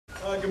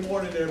good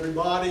morning,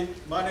 everybody.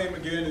 My name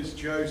again is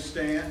Joe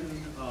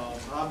Stanton.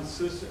 I'm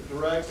Assistant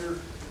Director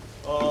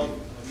of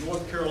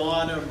North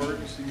Carolina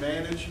Emergency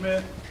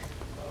Management.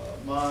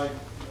 My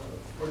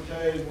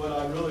forte and what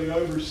I really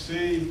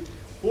oversee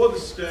for the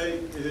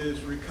state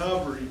is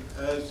recovery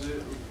as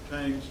it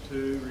pertains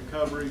to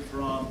recovery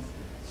from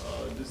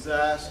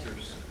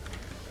disasters.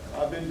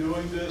 I've been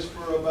doing this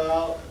for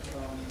about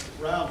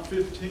around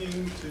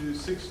 15 to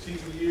 16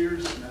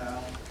 years now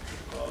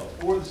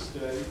for the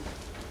state.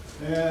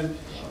 And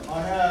I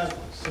have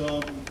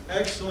some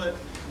excellent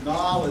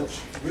knowledge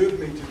with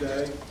me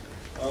today.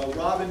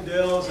 Robin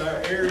Dell is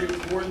our area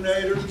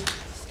coordinator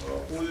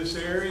for this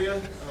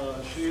area.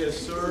 She has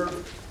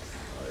served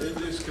in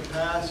this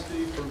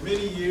capacity for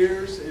many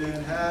years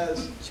and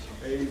has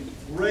a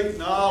great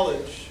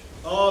knowledge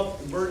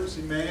of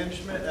emergency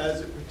management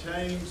as it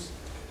pertains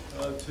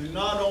to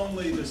not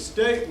only the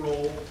state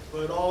role,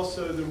 but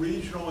also the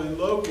regional and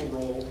local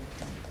role.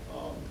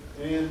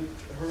 And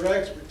her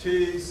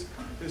expertise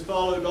is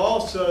followed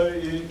also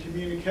in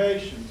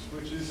communications,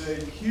 which is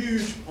a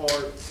huge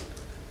part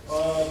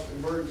of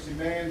emergency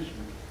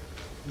management.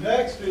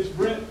 Next is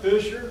Brent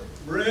Fisher.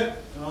 Brent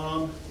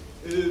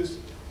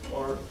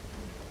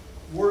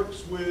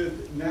works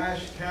with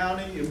Nash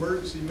County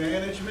Emergency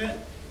Management.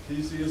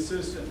 He's the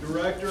Assistant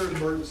Director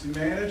of Emergency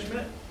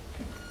Management.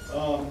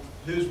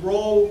 His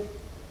role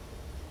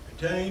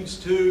pertains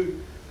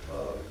to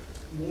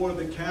more of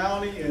the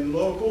county and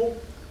local,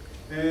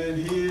 and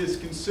he is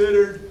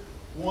considered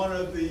one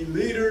of the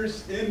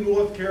leaders in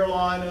North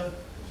Carolina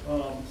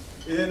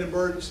in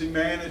emergency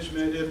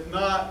management, if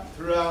not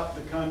throughout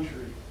the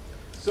country.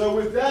 So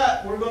with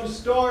that, we're going to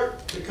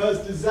start,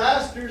 because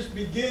disasters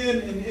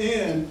begin and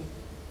end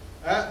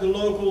at the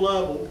local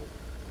level.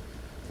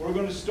 We're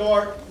going to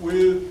start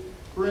with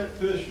Brent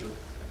Fisher.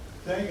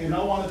 And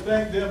I want to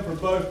thank them for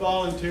both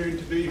volunteering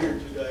to be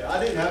here today.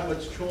 I didn't have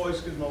much choice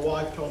because my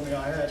wife told me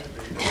I had to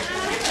be here.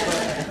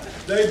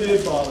 But they did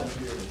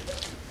volunteer.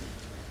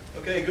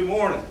 Okay, good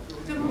morning.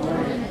 Good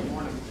morning.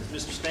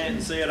 As Mr.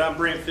 Stanton said, I'm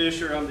Brent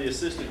Fisher. I'm the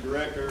Assistant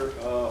Director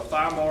of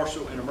Fire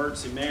Marshal and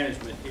Emergency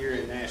Management here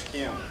in Nash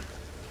County.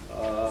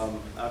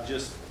 I've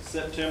just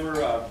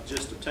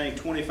obtained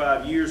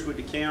 25 years with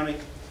the county.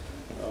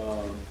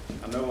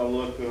 I know I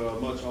look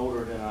much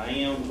older than I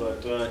am,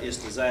 but it's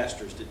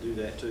disasters that do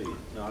that to you.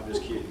 No, I'm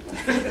just kidding.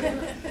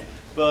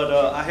 But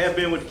I have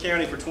been with the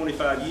county for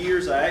 25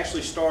 years. I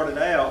actually started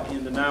out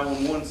in the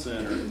 911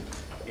 center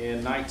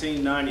in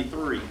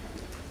 1993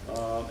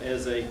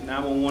 as a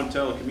 911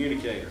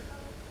 telecommunicator.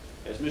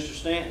 As Mr.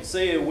 Stanton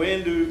said,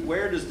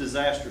 where does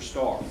disaster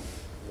start?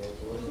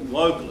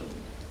 Locally.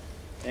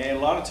 And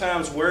a lot of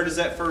times, where does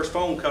that first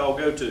phone call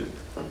go to?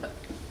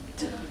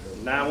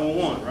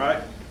 911,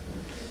 right?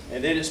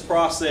 And then it's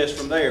processed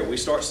from there. We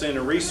start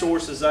sending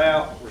resources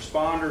out,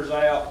 responders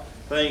out,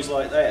 things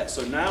like that.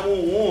 So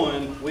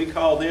 911, we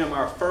call them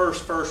our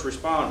first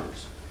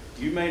responders.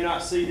 You may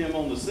not see them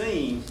on the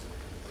scene,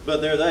 but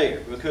they're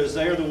there because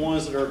they're the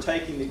ones that are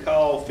taking the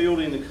call,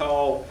 fielding the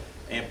call,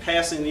 and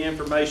passing the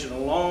information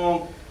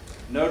along,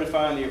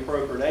 notifying the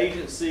appropriate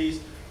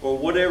agencies, or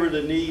whatever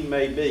the need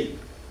may be.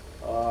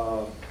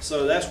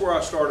 So that's where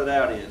I started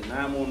out in,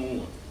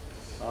 911.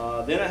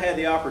 Then I had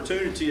the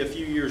opportunity a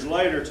few years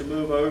later to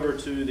move over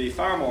to the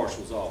fire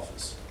marshal's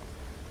office.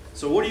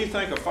 So what do you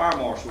think a fire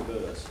marshal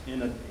does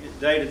in a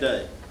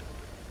day-to-day?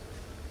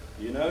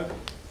 You know?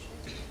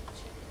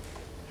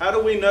 How do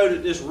we know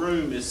that this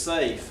room is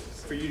safe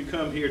for you to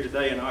come here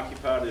today and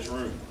occupy this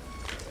room?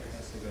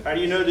 How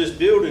do you know this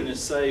building is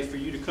safe for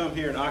you to come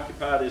here and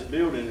occupy this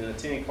building and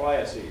attend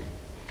class here?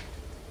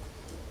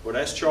 Well,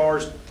 that's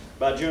charged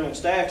by general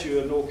statute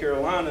of North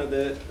Carolina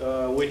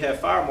that we have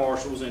fire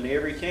marshals in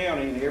every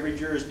county and every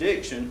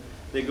jurisdiction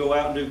that go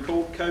out and do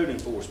code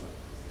enforcement.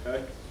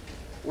 Okay,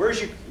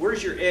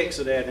 where's your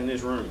exit at in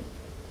this room?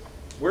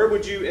 Where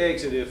would you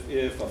exit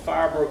if a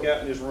fire broke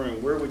out in this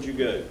room? Where would you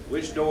go?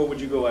 Which door would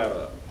you go out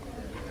of?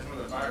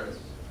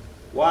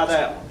 Why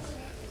that one?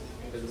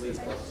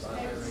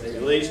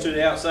 It leads to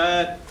the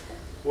outside.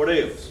 What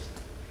else?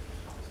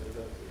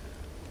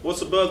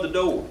 What's above the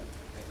door?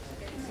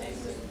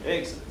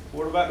 Exit.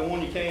 What about the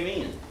one you came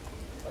in?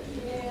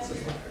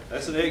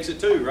 That's an exit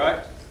too,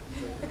 right?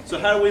 So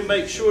how do we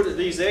make sure that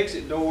these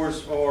exit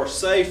doors are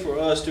safe for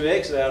us to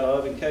exit out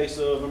of in case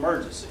of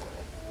emergency?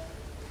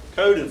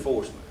 Code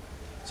enforcement.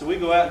 So we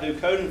go out and do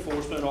code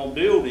enforcement on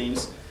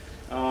buildings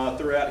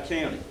throughout the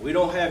county. We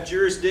don't have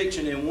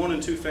jurisdiction in 1-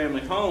 and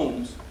 2-family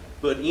homes,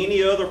 but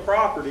any other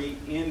property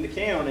in the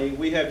county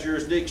we have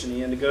jurisdiction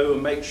in to go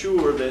and make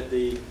sure that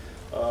the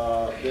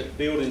that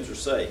buildings are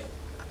safe.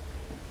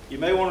 You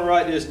may want to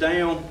write this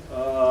down.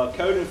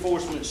 Code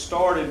enforcement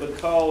started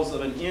because of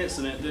an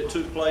incident that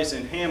took place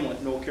in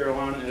Hamlet, North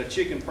Carolina, at a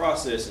chicken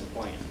processing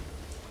plant.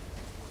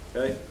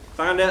 Okay?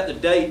 Find out the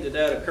date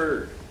that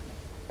occurred.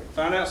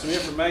 Find out some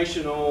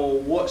information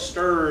on what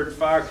stirred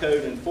fire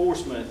code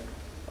enforcement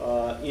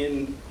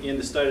in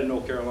the state of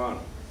North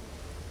Carolina.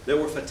 There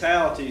were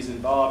fatalities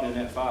involved in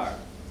that fire.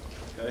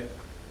 Okay?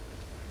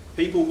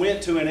 People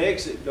went to an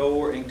exit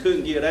door and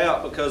couldn't get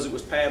out because it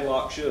was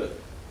padlocked shut.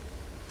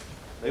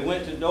 They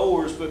went to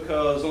doors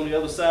because on the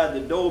other side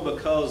of the door,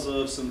 because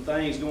of some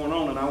things going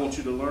on, and I want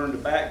you to learn the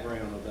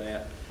background of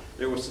that.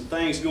 There were some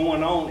things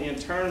going on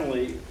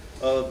internally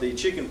of the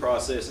chicken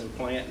processing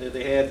plant that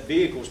they had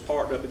vehicles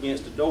parked up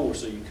against the door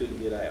so you couldn't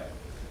get out.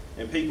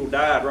 And people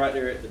died right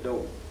there at the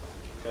door,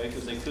 okay,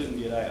 because they couldn't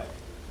get out.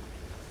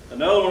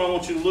 Another one I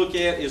want you to look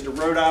at is the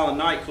Rhode Island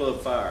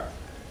nightclub fire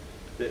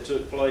that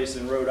took place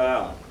in Rhode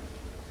Island.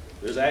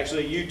 There's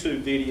actually a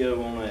YouTube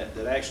video on that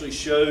that actually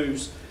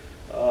shows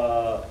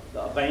a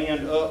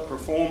band up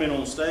performing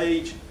on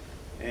stage,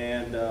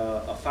 and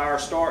a fire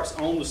starts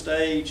on the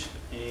stage,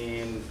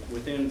 and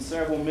within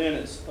several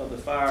minutes of the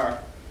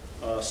fire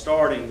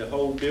starting, the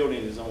whole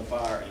building is on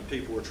fire and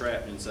people are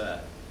trapped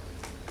inside.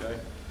 Okay?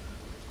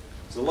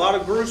 There's a lot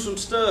of gruesome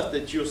stuff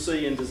that you'll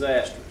see in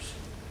disasters.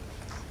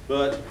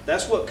 But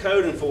that's what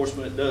code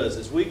enforcement does,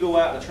 is we go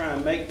out to try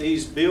and make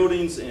these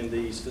buildings and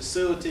these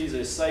facilities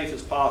as safe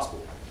as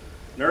possible.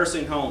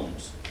 Nursing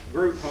homes,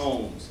 group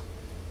homes,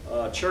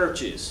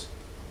 churches,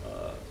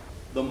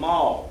 the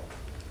mall,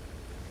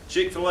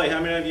 Chick-fil-A. How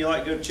many of you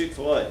like to go to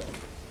Chick-fil-A?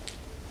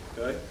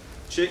 Okay,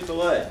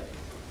 Chick-fil-A.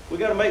 We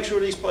got to make sure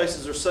these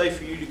places are safe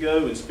for you to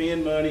go and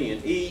spend money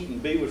and eat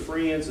and be with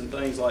friends and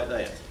things like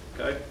that.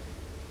 Okay,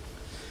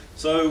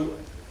 so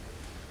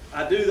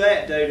I do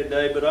that day to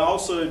day, but I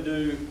also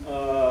do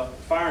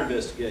fire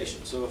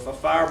investigation. So if a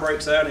fire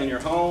breaks out in your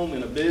home,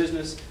 in a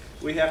business,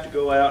 we have to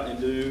go out and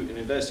do an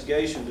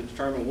investigation to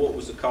determine what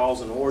was the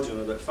cause and origin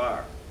of that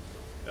fire.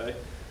 Okay?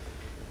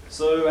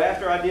 So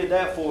after I did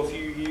that for a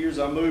few years,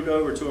 I moved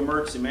over to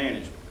emergency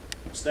management.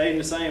 Stayed in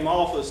the same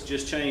office,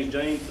 just changed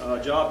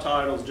job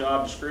titles,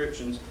 job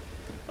descriptions,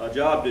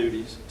 job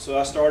duties. So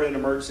I started in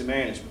emergency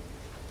management.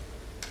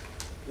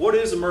 What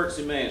is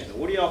emergency management?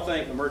 What do y'all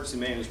think emergency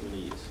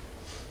management is?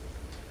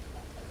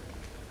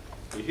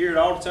 You hear it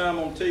all the time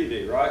on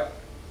TV, right?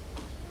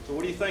 So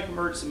what do you think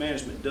emergency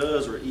management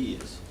does or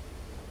is?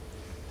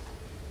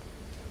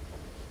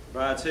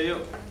 Provides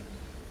help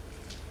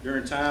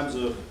during times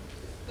of...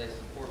 They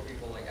support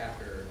people like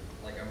after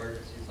like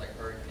emergencies like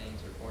hurricanes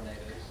or tornadoes.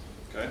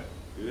 Okay,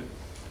 good.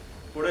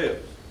 What else?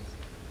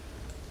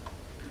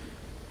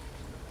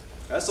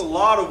 That's a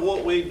lot of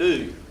what we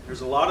do.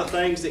 There's a lot of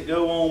things that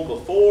go on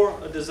before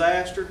a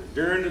disaster,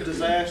 during a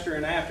disaster,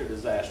 and after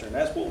disaster, and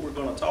that's what we're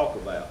going to talk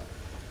about.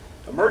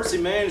 Emergency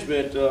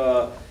management,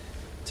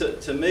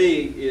 to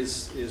me,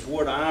 is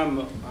what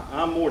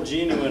I'm more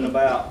genuine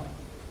about.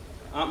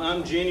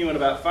 I'm genuine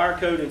about fire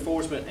code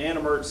enforcement and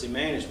emergency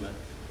management,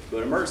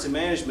 but emergency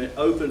management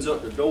opens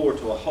up the door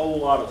to a whole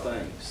lot of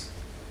things.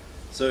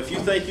 So if you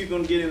think you're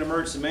going to get in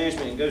emergency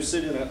management and go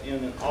sit in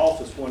an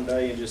office one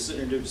day and just sit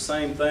there and do the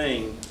same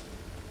thing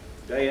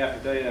day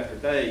after day after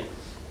day,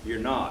 you're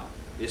not.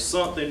 It's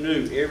something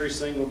new every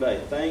single day.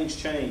 Things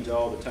change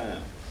all the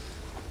time.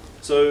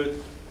 So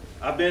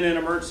I've been in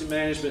emergency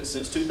management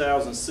since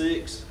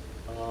 2006.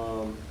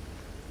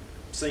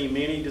 Seen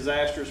many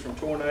disasters from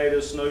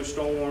tornadoes,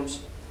 snowstorms,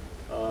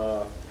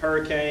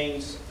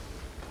 hurricanes,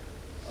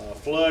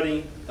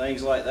 flooding,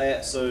 things like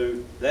that. So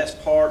that's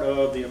part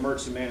of the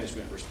emergency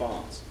management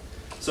response.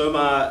 So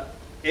my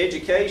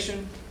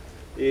education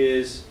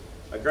is,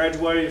 I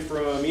graduated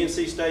from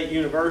NC State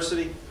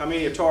University. How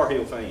many are Tar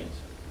Heel fans?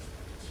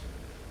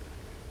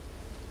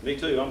 Me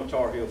too, I'm a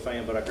Tar Heel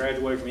fan, but I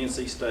graduated from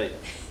NC State.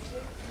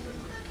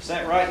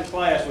 Sat right in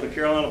class with a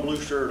Carolina blue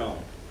shirt on.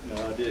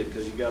 No, I did,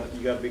 because you got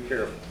to be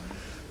careful.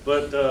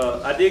 But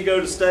I did go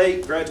to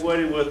state,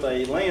 graduated with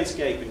a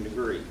landscaping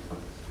degree.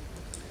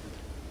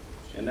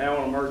 And now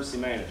I'm an emergency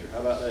manager. How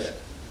about that?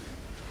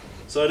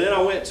 So then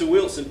I went to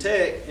Wilson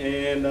Tech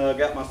and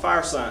got my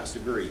fire science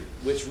degree,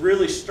 which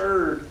really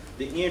stirred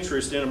the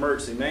interest in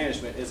emergency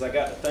management as I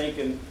got to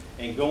thinking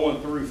and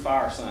going through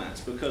fire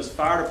science, because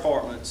fire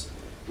departments,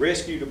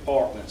 rescue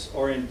departments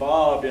are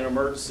involved in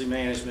emergency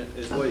management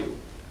as well.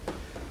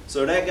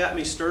 So that got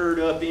me stirred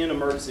up in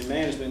emergency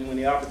management, and when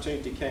the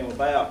opportunity came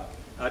about,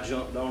 I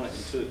jumped on it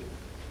and took it.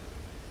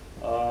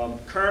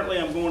 Currently,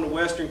 I'm going to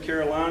Western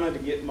Carolina to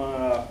get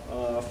my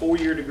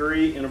 4-year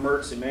degree in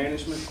emergency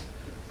management.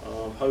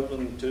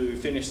 Hoping to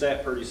finish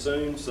that pretty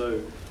soon.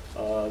 So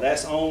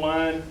that's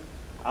online.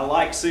 I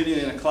like sitting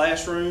in a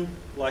classroom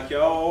like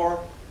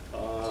y'all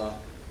are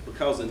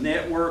because of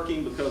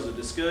networking, because of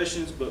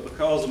discussions, but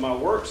because of my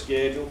work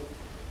schedule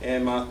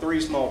and my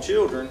 3 small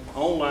children,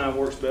 online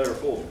works better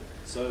for me.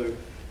 So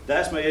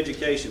that's my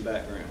education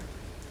background.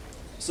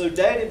 So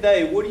day to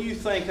day, what do you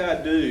think I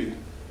do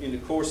in the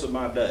course of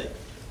my day?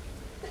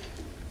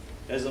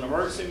 As an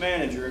emergency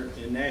manager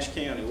in Nash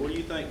County, what do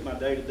you think my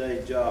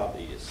day-to-day job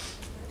is?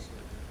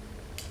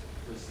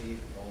 Receive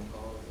phone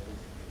calls.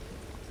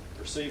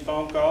 Receive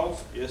phone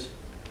calls? Yes.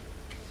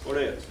 What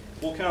else?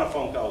 What kind of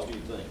phone calls do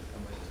you think?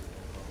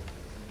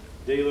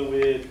 Dealing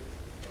with?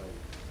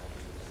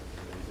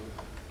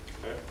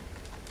 Okay.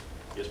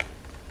 Yes.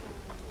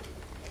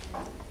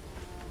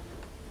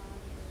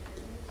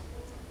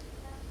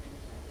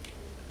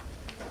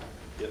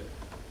 Yep.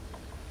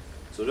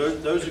 So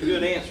those are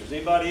good answers.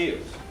 Anybody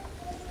else?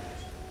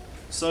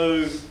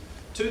 So,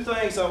 two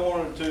things I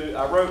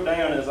wrote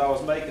down as I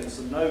was making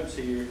some notes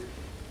here.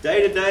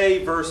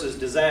 Day-to-day versus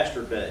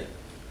disaster day.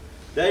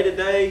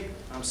 Day-to-day,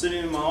 I'm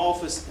sitting in my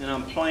office and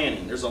I'm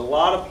planning. There's a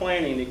lot of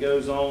planning that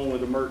goes on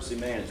with emergency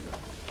management.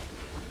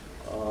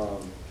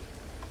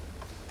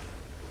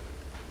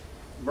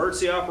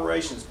 Emergency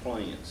operations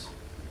plans.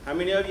 How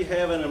many of you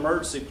have an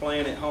emergency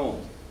plan at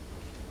home?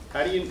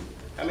 How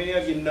many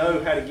of you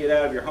know how to get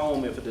out of your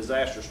home if a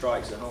disaster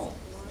strikes at home?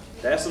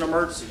 That's an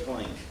emergency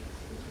plan.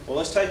 Well,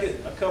 let's take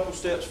it a couple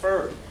steps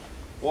further.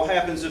 What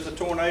happens if a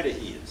tornado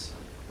hits?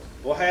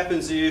 What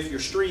happens if your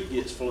street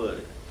gets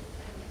flooded?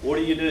 What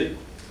do?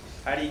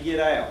 How do you get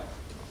out?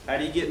 How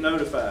do you get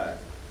notified?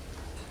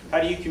 How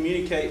do you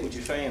communicate with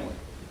your family?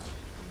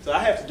 So I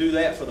have to do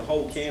that for the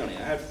whole county.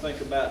 I have to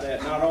think about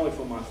that not only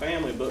for my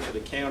family, but for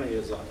the county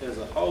as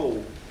a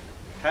whole.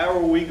 How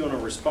are we going to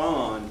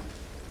respond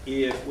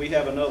if we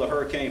have another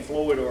Hurricane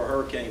Floyd or a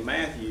Hurricane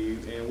Matthew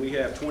and we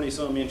have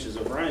 20-some inches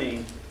of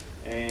rain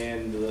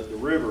and the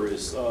river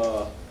is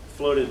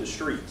flooded the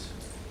streets?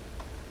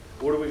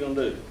 What are we going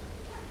to do?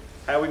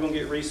 How are we going to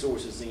get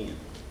resources in?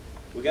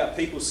 We got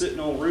people sitting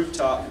on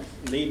rooftop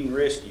needing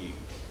rescue.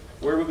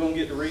 Where are we going to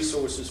get the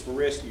resources for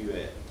rescue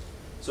at?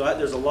 So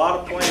there's a lot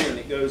of planning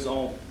that goes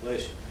on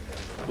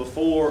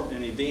before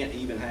an event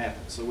even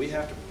happens. So we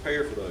have to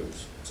prepare for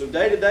those. So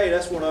day to day,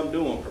 that's what I'm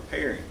doing,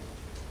 preparing.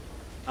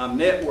 I'm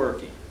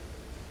networking.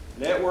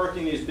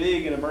 Networking is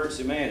big in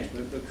emergency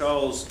management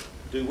because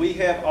do we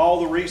have all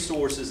the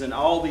resources and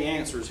all the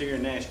answers here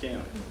in Nash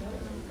County?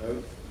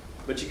 No.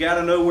 But you got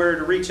to know where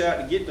to reach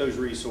out to get those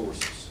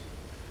resources.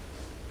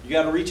 You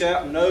got to reach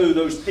out and know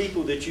those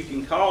people that you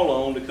can call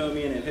on to come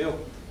in and help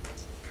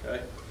you.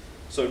 Okay?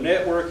 So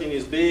networking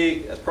is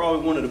big. That's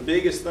probably one of the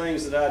biggest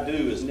things that I do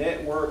is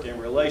network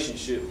and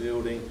relationship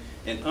building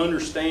and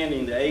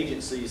understanding the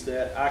agencies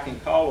that I can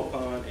call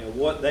upon and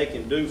what they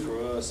can do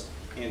for us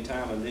in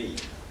time of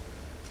need.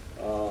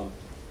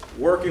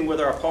 Working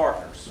with our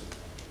partners.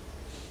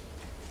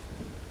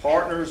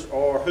 Partners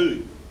are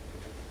who?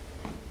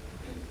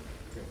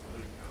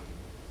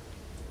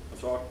 I'm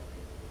sorry?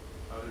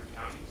 Other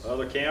counties.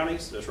 Other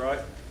counties, that's right.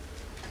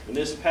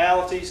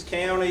 Municipalities,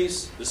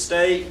 counties, the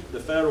state, the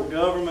federal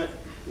government,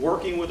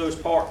 working with those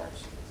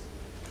partners.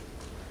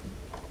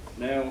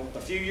 Now,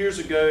 a few years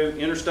ago,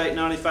 Interstate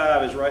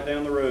 95 is right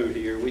down the road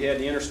here. We had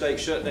the interstate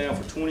shut down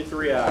for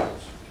 23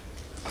 hours.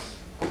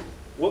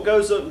 What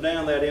goes up and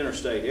down that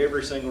interstate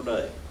every single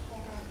day?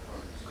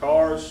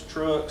 Cars,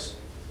 trucks,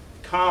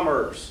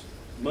 commerce,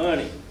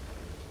 money.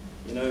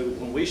 You know,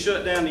 when we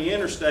shut down the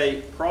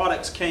interstate,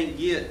 products can't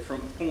get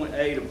from point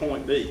A to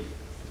point B,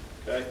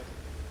 okay,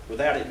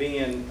 without it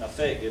being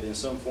affected in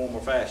some form or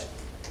fashion.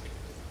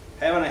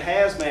 Having a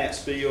hazmat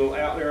spill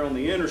out there on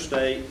the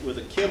interstate with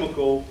a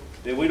chemical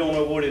that we don't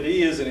know what it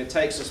is, and it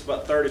takes us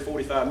about 30,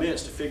 45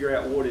 minutes to figure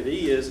out what it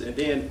is, and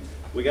then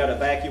we got to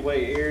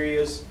evacuate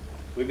areas,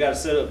 we've got to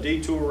set up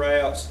detour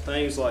routes,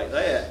 things like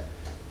that.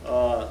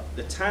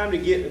 The time to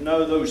get to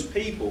know those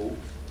people,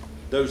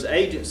 those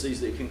agencies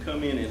that can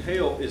come in and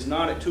help, is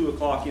not at 2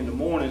 o'clock in the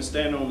morning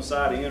standing on the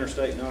side of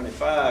Interstate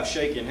 95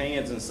 shaking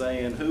hands and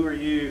saying, who are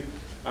you?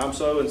 I'm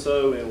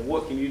so-and-so, and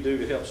what can you do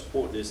to help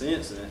support this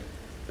incident?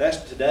 That's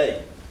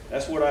today.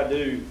 That's what I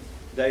do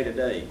day to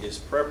day, is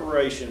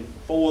preparation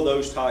for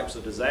those types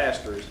of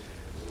disasters,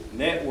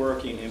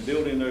 networking and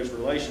building those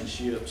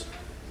relationships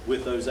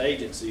with those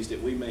agencies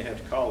that we may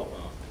have to call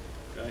upon.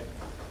 Okay?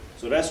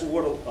 So that's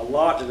what a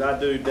lot that I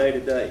do day to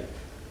day.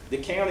 The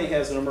county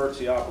has an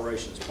emergency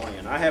operations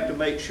plan. I have to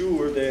make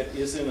sure that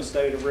it's in a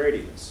state of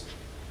readiness.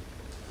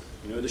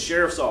 You know, the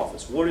sheriff's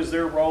office, what is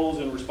their roles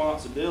and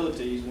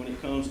responsibilities when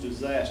it comes to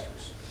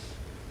disasters?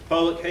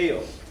 Public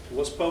health,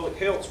 what's public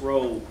health's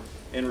role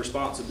and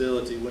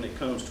responsibility when it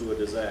comes to a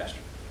disaster?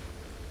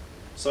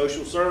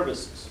 Social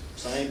services,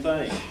 same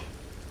thing.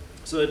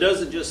 So it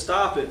doesn't just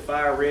stop at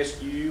fire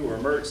rescue or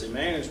emergency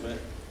management,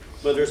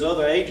 but there's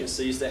other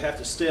agencies that have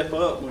to step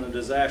up when a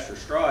disaster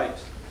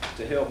strikes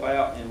to help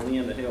out and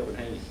lend a helping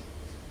hand.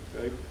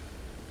 Okay?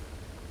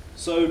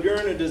 So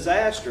during a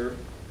disaster,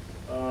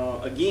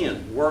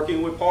 again,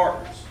 working with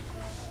partners,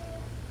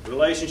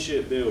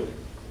 relationship building.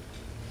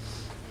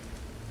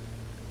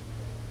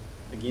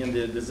 Again,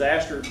 the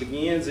disaster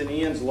begins and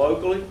ends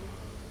locally.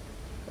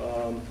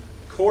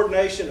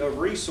 Coordination of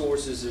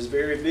resources is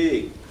very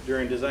big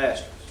during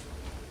disasters.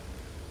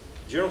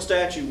 General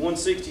Statute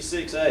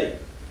 166A.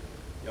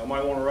 Y'all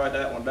might want to write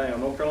that one down.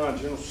 North Carolina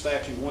General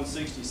Statute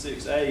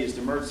 166A is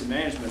the Emergency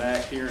Management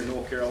Act here in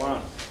North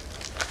Carolina.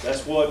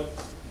 That's what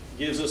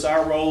gives us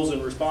our roles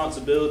and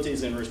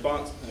responsibilities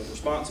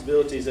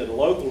responsibilities at a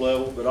local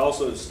level, but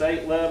also the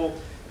state level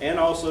and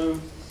also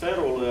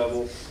federal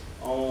level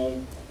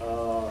on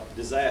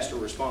disaster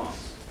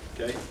response.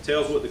 Okay? It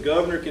tells what the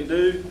governor can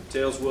do, it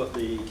tells what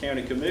the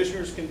county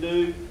commissioners can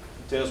do,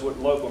 it tells what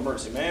the local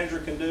emergency manager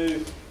can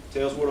do, it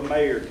tells what a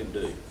mayor can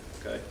do.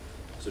 Okay?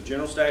 So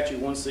General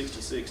Statute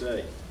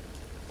 166A.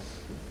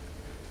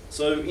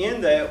 So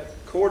in that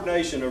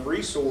coordination of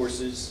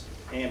resources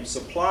and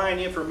supplying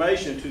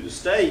information to the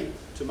state,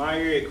 to my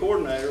area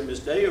coordinator, Ms.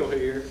 Dale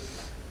here,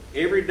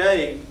 every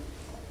day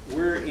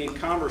we're in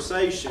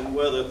conversation,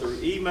 whether through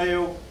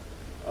email,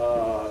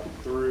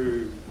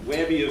 through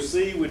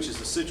WebEOC, which is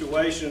the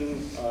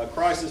situation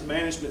crisis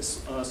management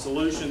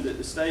solution that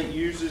the state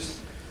uses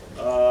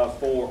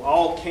for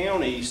all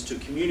counties to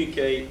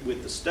communicate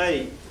with the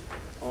state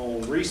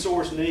on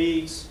resource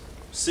needs,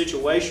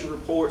 situation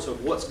reports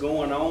of what's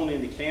going on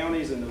in the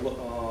counties and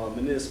the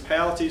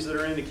municipalities that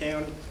are in the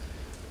county,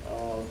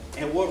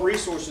 and what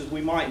resources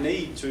we might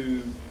need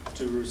to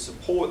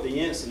support the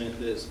incident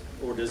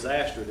or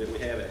disaster that we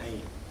have at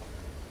hand.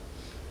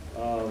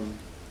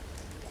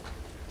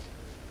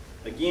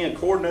 Again,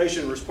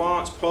 coordination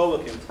response,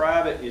 public and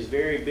private, is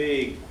very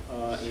big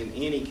in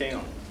any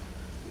county.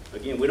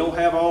 Again, we don't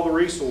have all the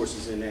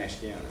resources in Nash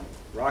County.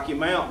 Rocky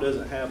Mount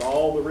doesn't have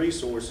all the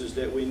resources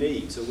that we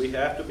need, so we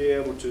have to be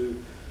able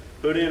to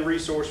put in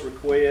resource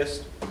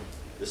requests.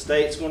 The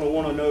state's going to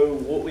want to know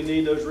what we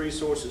need those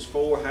resources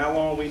for, how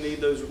long we need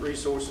those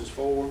resources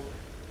for,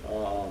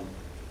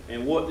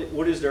 and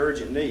what is the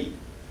urgent need.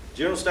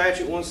 General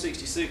Statute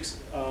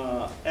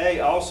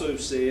 166A also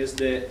says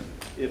that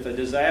if a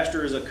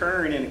disaster is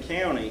occurring in a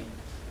county,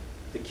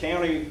 the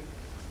county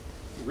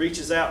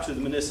reaches out to the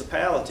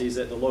municipalities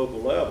at the local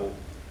level,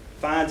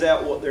 finds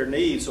out what their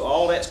needs, so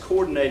all that's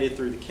coordinated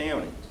through the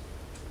county.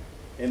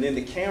 And then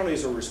the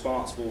counties are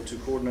responsible to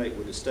coordinate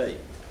with the state.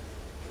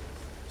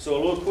 So a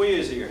little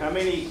quiz here. How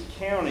many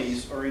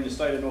counties are in the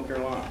state of North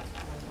Carolina?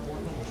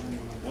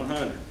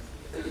 100.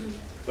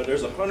 But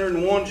there's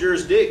 101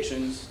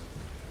 jurisdictions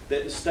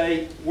that the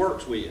state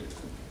works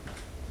with.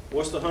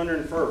 What's the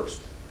 101st?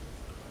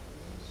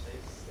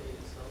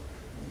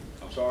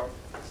 I'm sorry?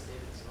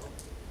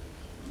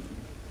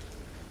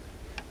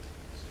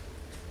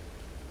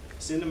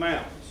 It's in the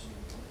mountains.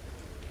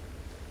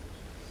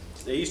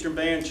 It's the Eastern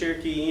Band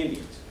Cherokee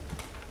Indians,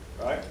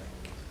 right?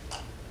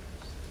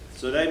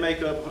 So they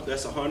make up,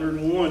 that's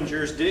 101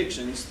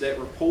 jurisdictions that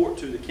report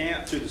to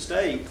the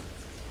state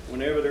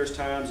whenever there's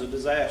times of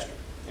disaster.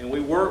 And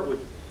we work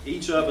with,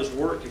 each of us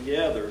work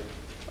together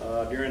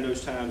during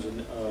those times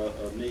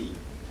of need.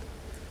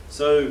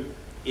 So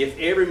if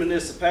every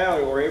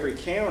municipality or every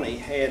county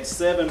had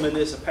 7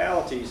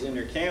 municipalities in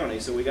their county,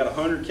 so we got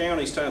 100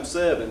 counties times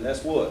 7,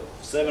 that's what?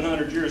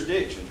 700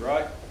 jurisdictions,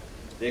 right?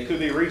 They could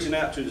be reaching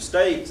out to the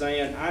state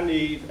saying, I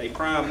need a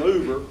prime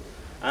mover,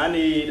 I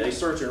need a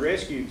search and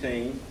rescue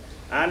team,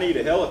 I need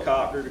a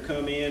helicopter to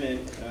come in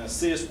and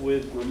assist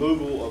with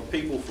removal of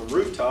people from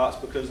rooftops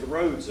because the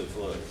roads have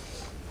flooded.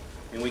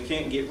 And we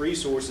can't get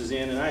resources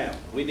in and out.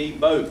 We need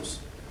boats.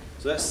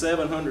 So that's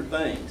 700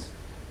 things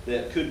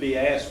that could be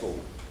asked for.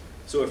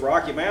 So if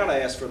Rocky Mount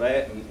asked for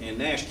that and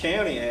Nash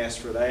County asked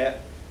for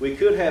that, we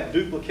could have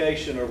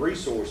duplication of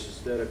resources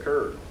that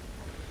occurred.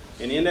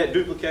 And in that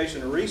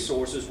duplication of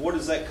resources, what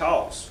does that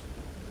cost?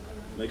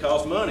 It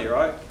costs money,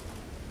 right?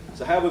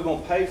 So how are we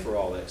going to pay for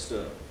all that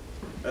stuff?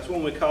 That's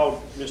when we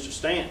called Mr.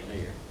 Stanton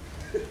here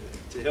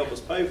to help us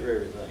pay for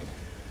everything.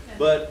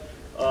 But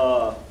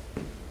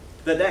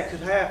that could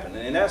happen.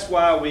 And that's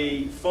why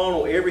we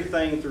funnel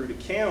everything through the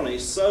county,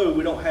 so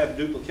we don't have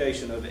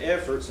duplication of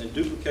efforts and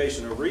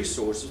duplication of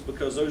resources,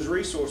 because those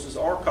resources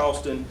are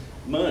costing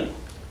money.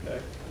 Okay?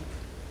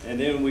 And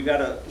then we got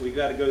to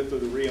go through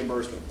the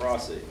reimbursement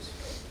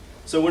process.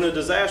 So when a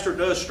disaster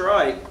does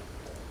strike,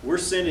 we're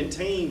sending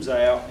teams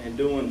out and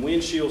doing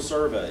windshield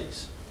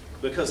surveys.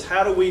 Because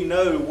how do we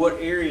know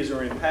what areas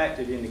are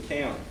impacted in the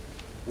county?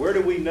 Where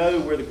do we know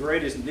where the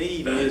greatest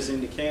need is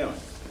in the county?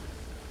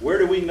 Where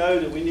do we know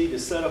that we need to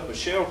set up a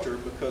shelter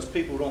because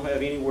people don't have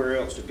anywhere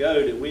else to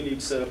go, that we need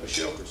to set up a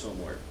shelter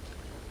somewhere?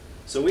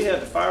 So we have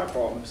the fire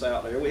departments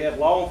out there, we have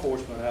law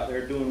enforcement out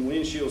there doing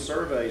windshield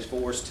surveys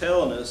for us,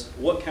 telling us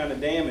what kind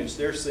of damage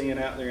they're seeing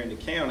out there in the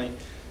county.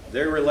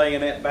 They're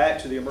relaying that back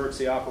to the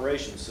Emergency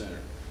Operations Center,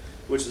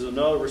 which is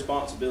another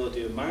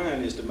responsibility of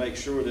mine, is to make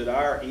sure that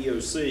our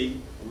EOC,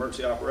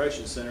 Emergency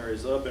Operations Center,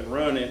 is up and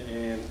running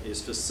and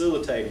is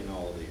facilitating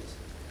all of this.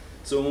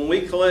 So when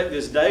we collect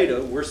this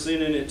data, we're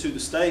sending it to the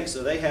state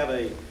so they have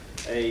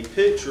a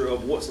picture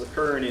of what's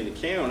occurring in the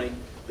county.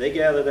 They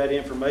gather that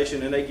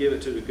information and they give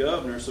it to the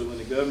governor, so when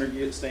the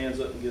governor stands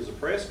up and gives a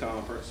press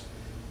conference,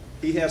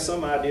 he has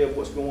some idea of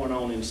what's going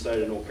on in the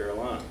state of North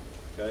Carolina.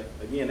 Okay?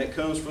 Again, that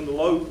comes from the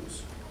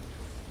locals.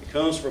 It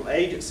comes from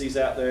agencies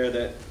out there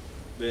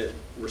that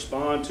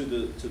respond to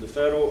the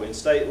federal and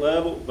state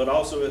level, but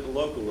also at the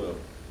local level.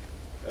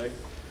 Okay?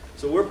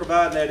 So we're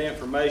providing that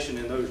information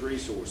and those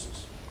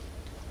resources.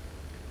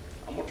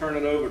 I'm going to turn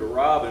it over to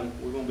Robin.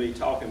 We're going to be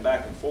talking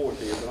back and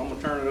forth here, but I'm going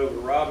to turn it over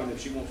to Robin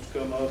if she wants to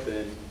come up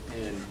and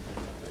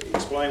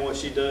explain what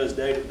she does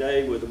day to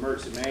day with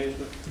emergency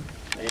management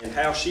and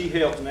how she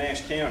helps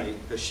Nash County,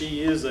 because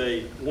she is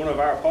one of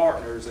our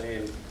partners,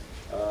 and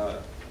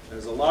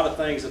there's a lot of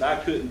things that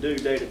I couldn't do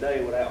day to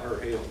day without her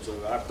help. So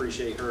I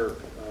appreciate her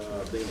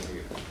being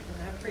here.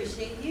 I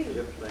appreciate you.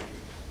 Yep, thank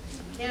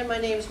you. Again, my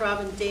name is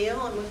Robin Dale.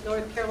 I'm with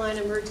North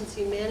Carolina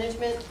Emergency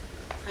Management.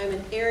 I'm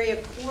an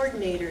area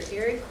coordinator.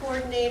 Area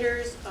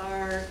coordinators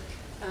are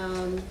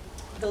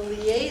the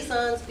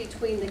liaisons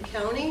between the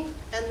county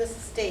and the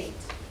state.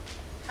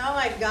 how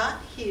I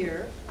got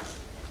here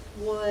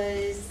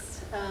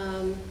was,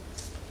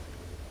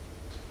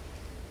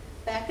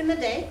 back in the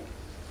day,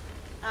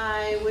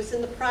 I was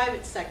in the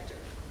private sector.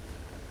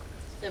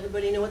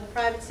 Everybody know what the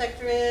private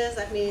sector is?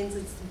 That means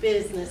it's the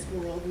business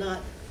world,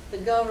 not the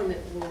government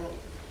world.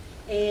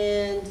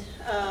 And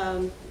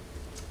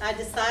I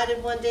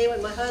decided one day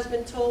when my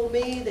husband told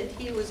me that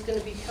he was going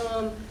to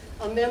become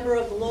a member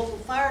of the local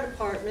fire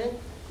department,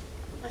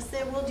 I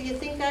said, well, do you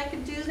think I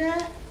could do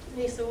that? And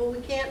he said, well,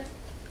 we can't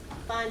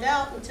find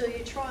out until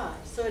you try.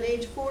 So at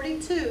age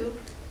 42,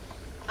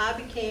 I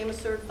became a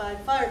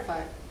certified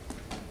firefighter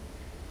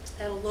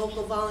at a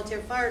local volunteer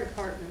fire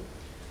department.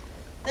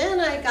 Then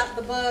I got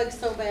the bug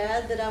so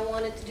bad that I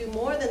wanted to do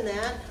more than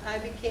that. I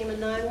became a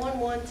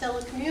 911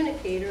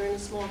 telecommunicator in a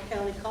small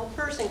county called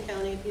Person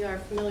County, if you are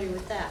familiar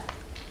with that.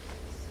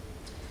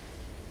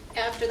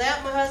 After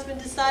that, my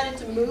husband decided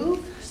to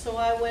move, so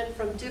I went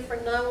from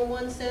different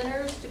 911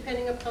 centers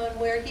depending upon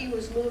where he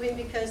was moving,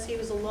 because he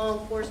was a law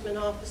enforcement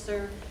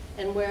officer,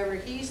 and wherever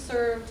he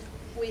served,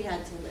 we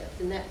had to live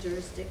in that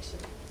jurisdiction.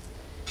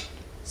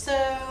 So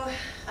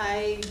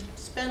I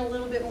spent a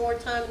little bit more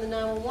time in the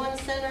 911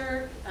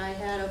 center. I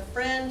had a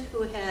friend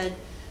who had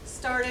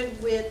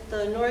started with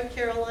the North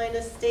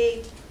Carolina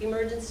State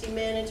Emergency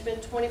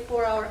Management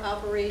 24-hour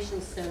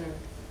Operations Center.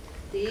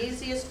 The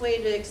easiest way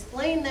to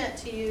explain that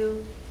to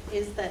you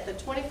is that the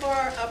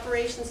 24-hour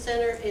Operations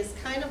Center is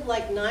kind of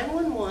like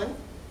 911,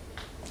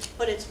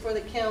 but it's for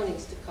the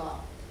counties to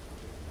call.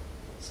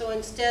 So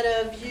instead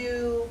of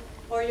you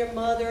or your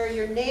mother or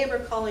your neighbor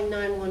calling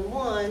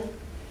 911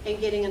 and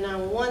getting a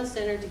 911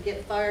 center to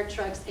get fire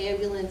trucks,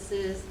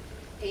 ambulances,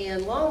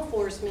 and law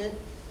enforcement,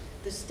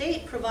 the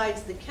state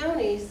provides the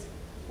counties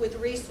with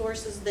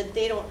resources that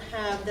they don't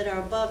have, that are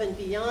above and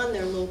beyond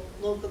their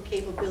local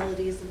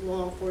capabilities of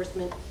law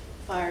enforcement,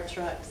 fire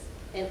trucks,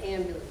 and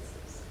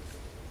ambulances.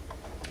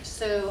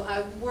 So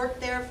I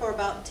worked there for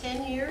about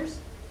 10 years.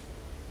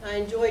 I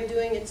enjoyed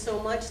doing it so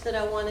much that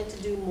I wanted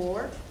to do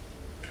more.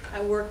 I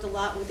worked a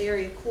lot with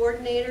area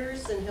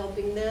coordinators and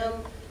helping them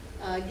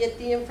get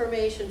the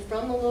information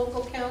from the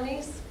local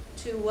counties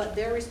to what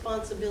their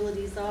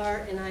responsibilities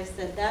are, and I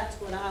said, that's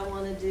what I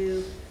want to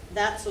do,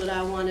 that's what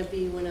I want to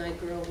be when I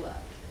grow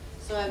up.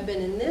 So I've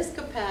been in this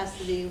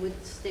capacity with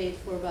the state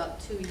for about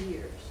 2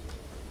 years.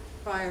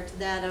 Prior to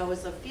that, I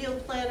was a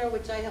field planner,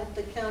 which I helped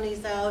the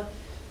counties out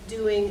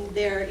doing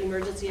their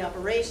emergency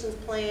operations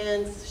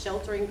plans,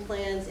 sheltering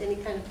plans, any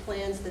kind of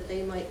plans that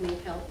they might need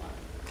help on.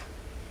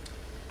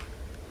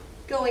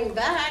 Going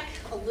back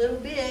a little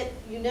bit,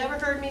 you never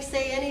heard me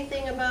say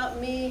anything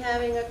about me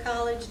having a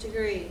college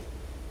degree.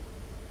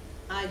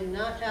 I do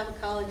not have a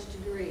college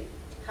degree.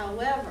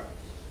 However,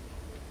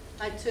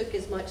 I took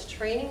as much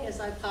training as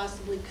I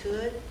possibly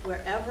could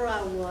wherever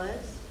I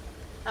was.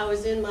 I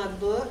was in my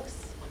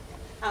books.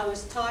 I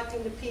was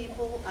talking to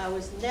people. I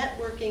was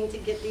networking to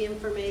get the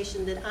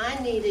information that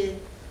I needed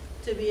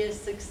to be a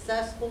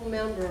successful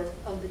member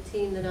of the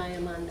team that I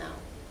am on now.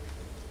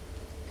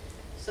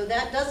 So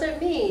that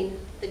doesn't mean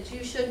that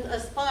you shouldn't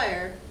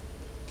aspire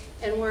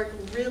and work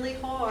really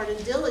hard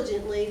and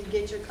diligently to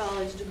get your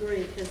college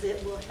degree, because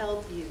it will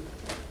help you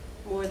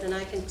more than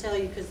I can tell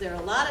you, because there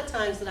are a lot of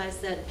times that I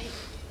said, hey,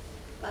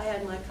 if I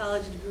had my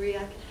college degree, I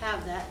could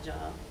have that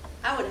job.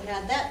 I would have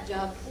had that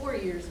job 4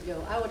 years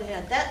ago. I would have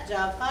had that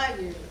job 5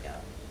 years ago.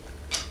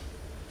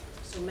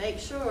 So make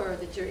sure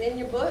that you're in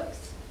your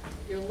books,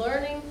 you're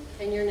learning,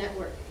 and you're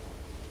networking,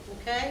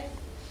 okay?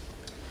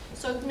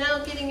 So now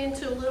getting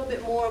into a little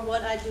bit more of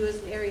what I do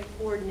as an area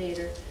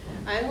coordinator.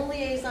 I'm a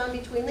liaison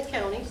between the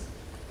counties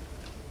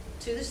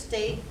to the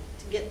state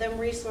to get them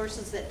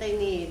resources that they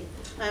need.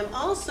 I'm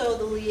also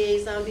the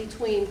liaison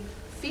between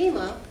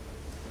FEMA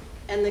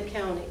and the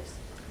counties.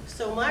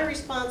 So my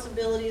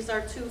responsibilities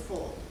are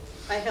twofold.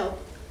 I help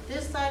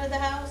this side of the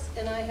house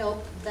and I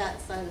help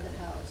that side of the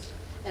house.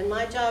 And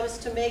my job is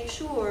to make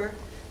sure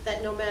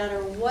that no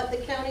matter what the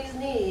counties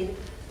need,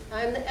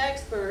 I'm the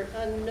expert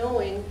on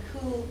knowing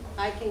who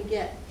I can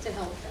get to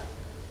help them.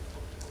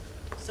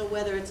 So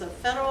whether it's a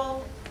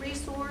federal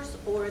resource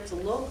or it's a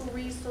local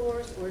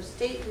resource or a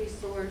state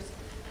resource,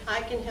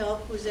 I can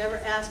help who's ever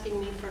asking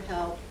me for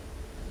help.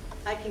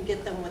 I can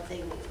get them what they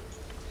need.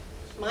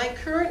 My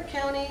current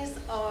counties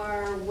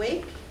are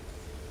Wake,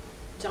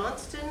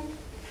 Johnston,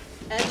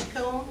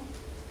 Edgecombe,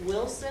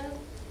 Wilson,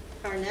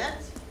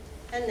 Harnett,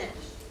 and Nash.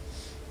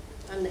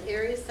 I'm the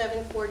Area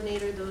 7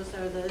 coordinator. Those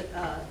are the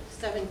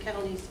 7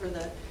 counties, or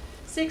the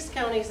 6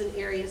 counties in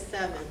Area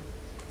 7.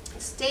 The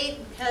state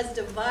has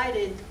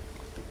divided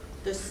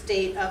the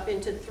state up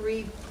into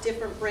 3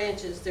 different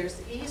branches. There's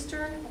the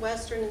Eastern,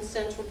 Western, and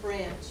Central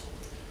branch.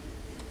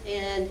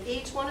 And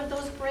each one of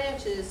those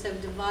branches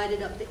have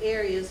divided up the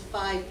areas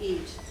 5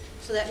 each.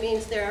 So that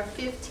means there are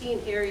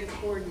 15 area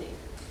coordinators.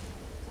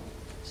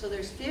 So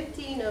there's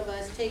 15 of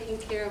us taking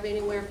care of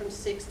anywhere from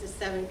 6 to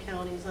 7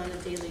 counties on a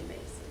daily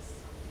basis.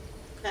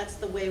 That's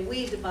the way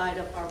we divide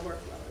up our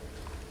workload.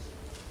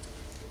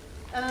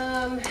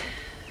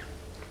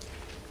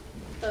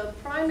 The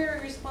primary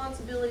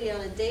responsibility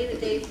on a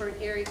day-to-day for an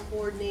area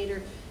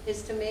coordinator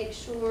is to make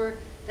sure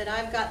that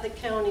I've got the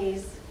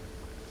counties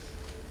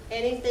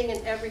anything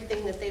and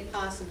everything that they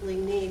possibly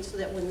need so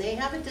that when they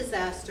have a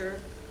disaster,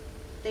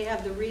 they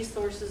have the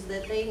resources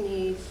that they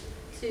need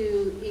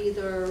to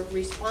either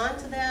respond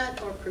to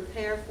that or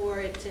prepare for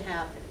it to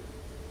happen.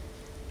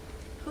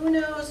 Who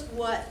knows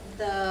what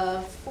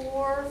the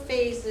 4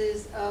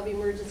 phases of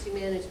emergency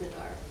management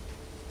are?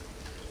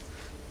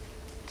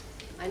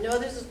 I know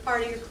this is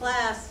part of your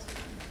class.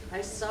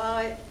 I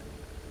saw it.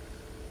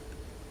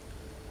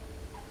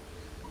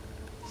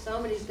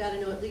 Somebody's got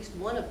to know at least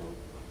one of them.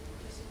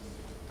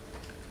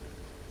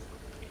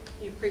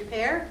 You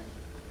prepare,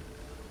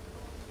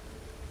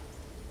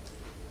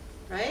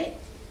 right?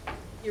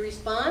 You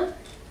respond,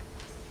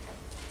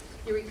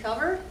 you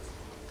recover.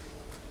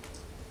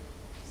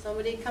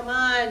 Somebody come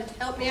on,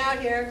 help me out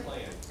here.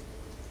 Plan.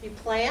 You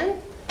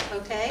plan,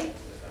 okay.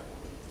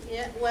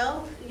 Yeah,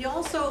 well, you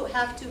also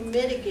have to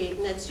mitigate,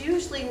 and that's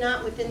usually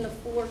not within the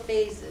 4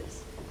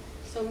 phases.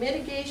 So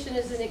mitigation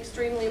is an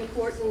extremely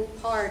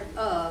important part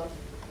of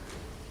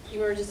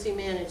emergency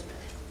management.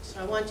 So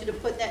I want you to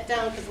put that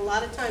down because a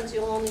lot of times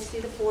you'll only see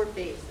the 4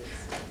 phases,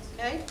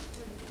 okay?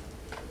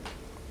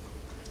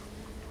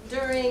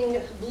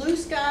 During blue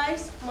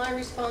skies, my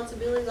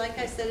responsibility, like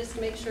I said, is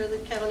to make sure the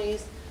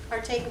counties are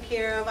taken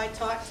care of. I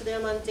talk to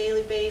them on a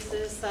daily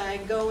basis. I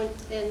go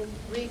and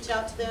reach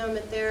out to them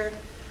at their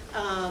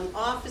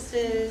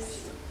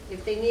offices.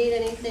 If they need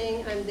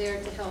anything, I'm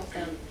there to help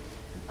them.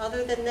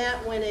 Other than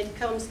that, when it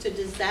comes to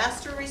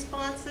disaster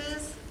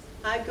responses,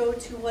 I go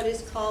to what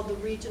is called the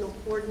Regional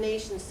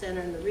Coordination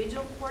Center. And the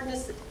Regional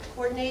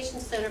Coordination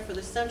Center for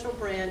the Central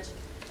Branch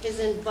is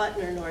in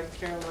Butner, North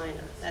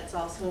Carolina. That's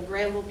also in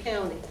Granville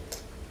County.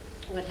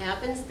 What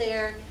happens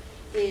there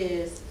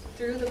is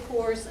through the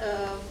course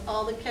of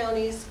all the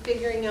counties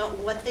figuring out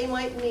what they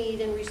might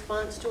need in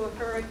response to a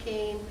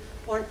hurricane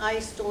or an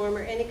ice storm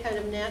or any kind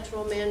of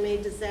natural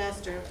man-made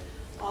disaster,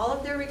 all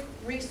of their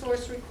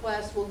resource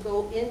requests will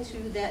go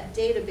into that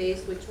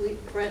database, which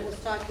Brent was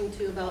talking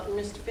to about and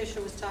Mr.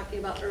 Fisher was talking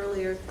about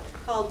earlier,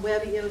 called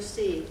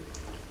WebEOC.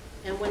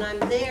 And when I'm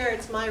there,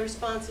 it's my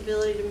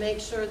responsibility to make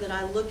sure that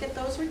I look at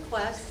those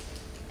requests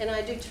and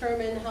I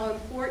determine how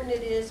important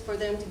it is for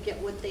them to get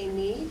what they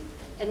need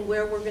and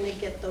where we're going to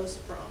get those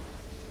from.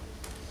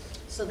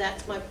 So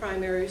that's my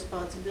primary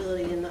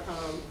responsibility in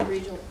the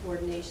Regional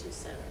Coordination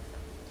Center.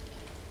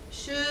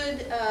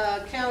 Should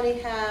a county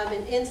have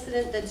an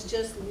incident that's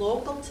just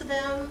local to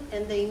them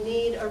and they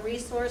need a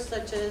resource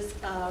such as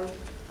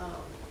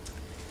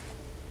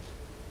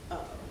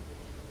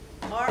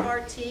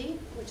RRT,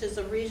 which is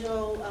a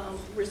regional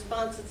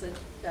response, it's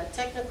a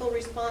technical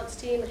response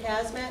team, a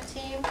hazmat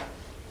team,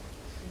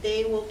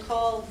 they will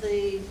call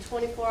the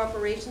 24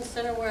 Operations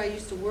Center where I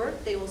used to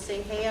work. They will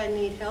say, hey, I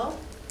need help.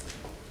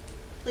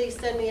 Please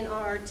send me an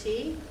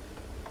RRT.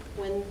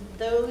 When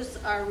those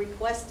are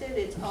requested,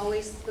 it's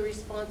always the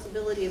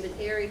responsibility of an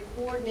area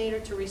coordinator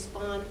to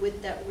respond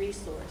with that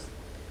resource.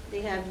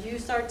 They have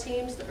USAR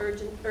teams, the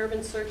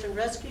urban search and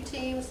rescue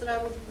teams that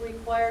I'm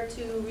required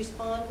to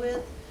respond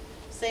with.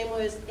 Same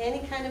way as any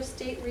kind of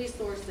state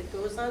resource that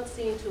goes on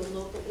scene to a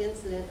local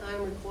incident,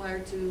 I'm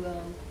required to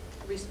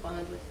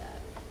respond with that.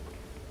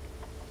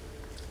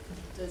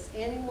 Does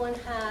anyone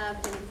have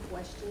any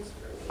questions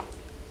for me?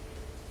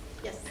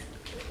 Yes?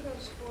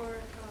 Those four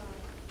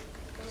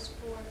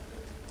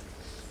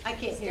I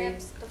can't hear you.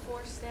 steps, the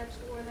 4 steps,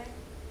 what were they?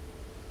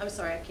 I'm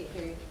sorry, I can't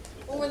hear you.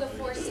 What were the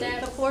 4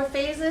 steps? The 4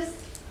 phases?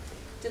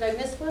 Did I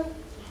miss one?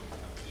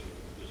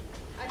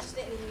 I just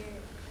didn't hear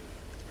it.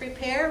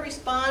 Prepare,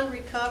 respond,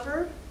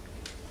 recover,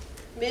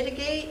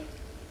 mitigate,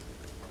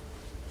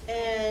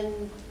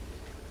 and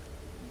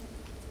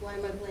why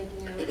am I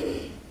blanking out?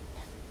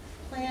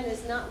 Plan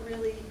is not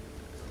really,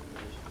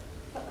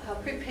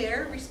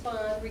 prepare,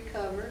 respond,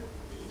 recover,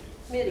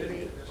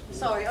 mitigate.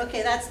 Sorry,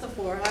 okay, that's the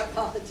 4, I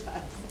apologize.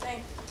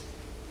 Thanks.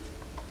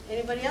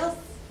 Anybody else?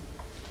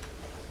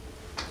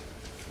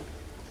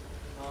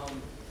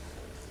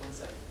 One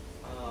sec.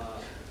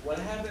 What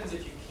happens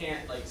if you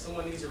can't, like,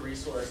 someone needs a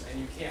resource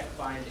and you can't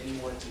find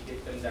anyone to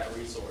get them that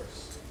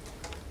resource?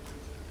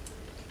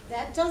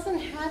 That doesn't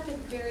happen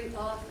very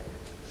often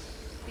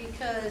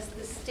because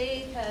the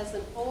state has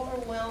an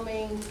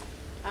overwhelming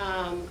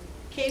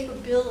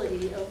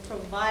capability of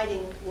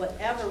providing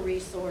whatever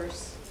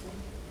resource.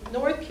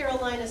 North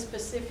Carolina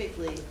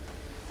specifically,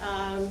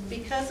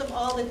 because of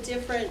all the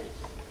different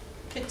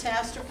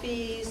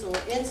catastrophes or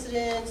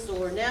incidents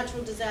or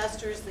natural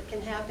disasters that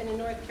can happen in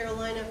North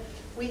Carolina,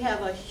 we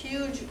have a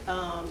huge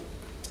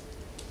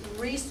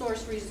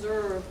resource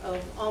reserve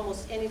of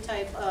almost any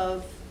type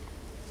of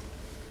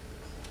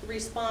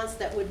response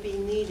that would be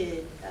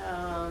needed.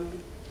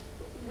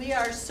 We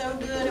are so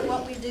good at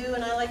what we do,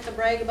 and I like to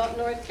brag about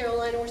North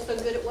Carolina. We're so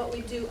good at what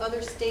we do,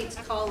 other states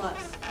call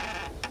us.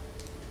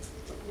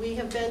 We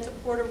have been to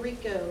Puerto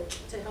Rico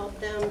to help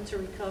them to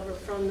recover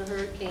from the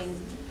hurricane.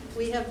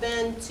 We have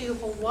been to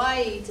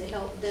Hawaii to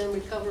help them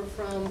recover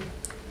from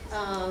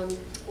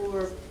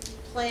or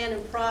plan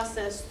and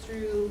process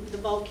through the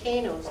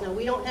volcanoes. Now,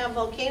 we don't have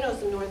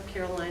volcanoes in North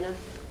Carolina,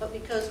 but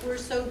because we're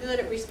so good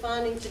at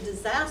responding to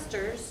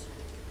disasters,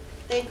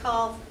 they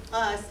call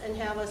us and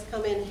have us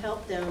come in and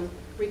help them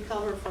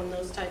recover from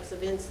those types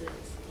of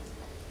incidents.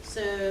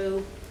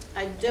 So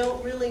I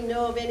don't really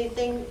know of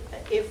anything.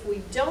 If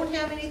we don't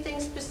have anything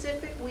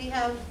specific, we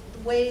have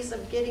ways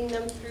of getting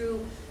them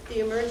through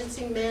the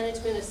Emergency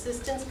Management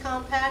Assistance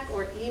Compact,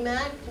 or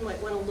EMAC. You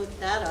might want to look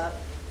that up.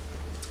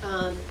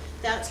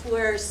 That's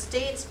where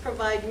states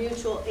provide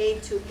mutual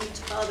aid to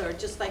each other,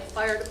 just like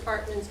fire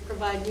departments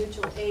provide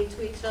mutual aid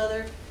to each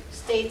other.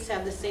 States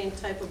have the same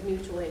type of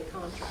mutual aid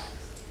contracts.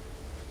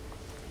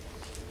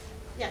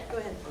 Yeah, go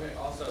ahead. Okay,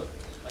 also,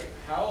 like,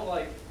 how,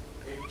 like,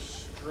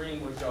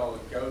 extreme would y'all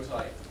go to,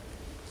 like,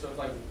 so if,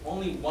 like,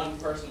 only one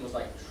person was,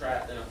 like,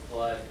 trapped in a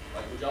flood,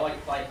 like, would y'all, like,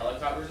 fly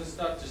helicopters and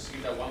stuff just to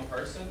get that one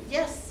person?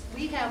 Yes,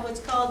 we have what's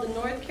called the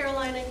North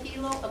Carolina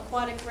Hilo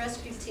Aquatic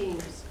Rescue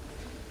Teams.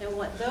 And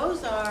what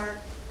those are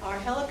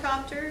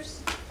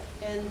helicopters,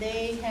 and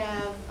they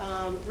have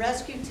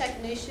rescue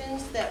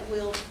technicians that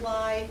will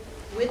fly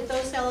with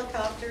those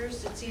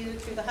helicopters. It's either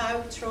through the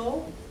Highway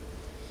Patrol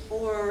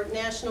or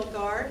National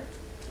Guard.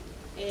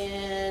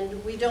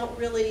 And we don't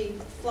really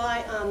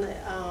fly on the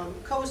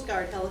Coast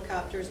Guard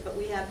helicopters, but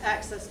we have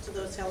access to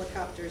those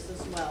helicopters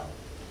as well.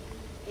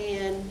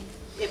 And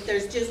if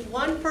there's just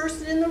one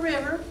person in the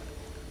river,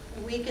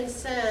 we can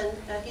send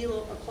a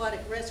Hilo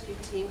Aquatic Rescue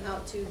Team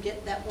out to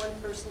get that one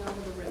person out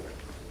of the river.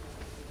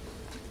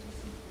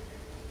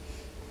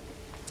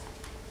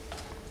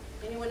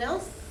 Anyone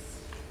else?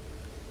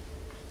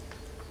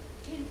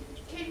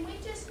 Can we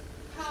just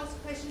pause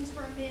questions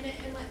for a minute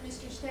and let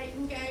Mr.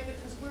 Staten go,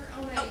 because we're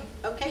on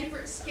a Okay.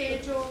 different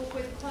schedule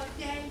with Club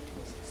Day.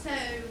 So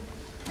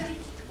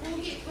we'll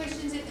get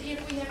questions at the end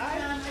if we have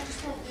time. I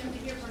just want them to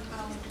hear from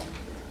all of them.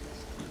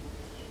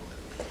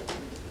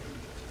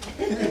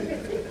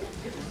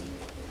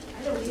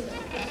 I don't either.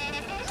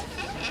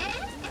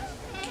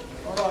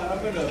 All right, I'm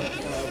going to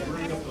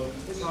bring up a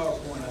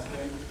PowerPoint, I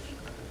think.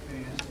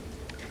 And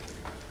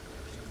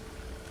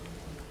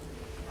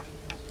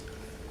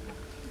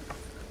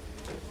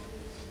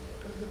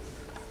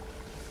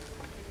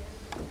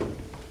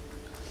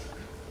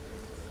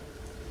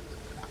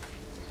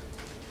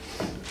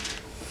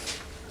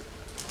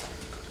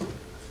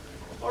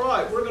all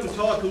right, we're going to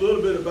talk a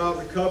little bit about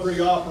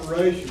recovery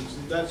operations,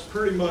 and that's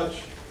pretty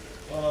much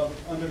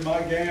under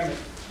my gamut.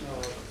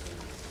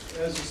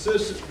 As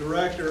Assistant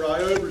Director,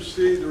 I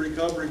oversee the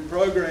recovery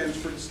programs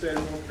for the state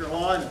of North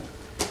Carolina.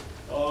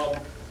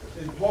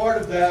 And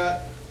part of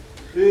that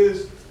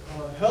is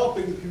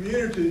helping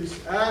communities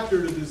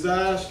after the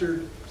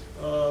disaster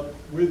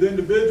with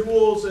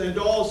individuals, and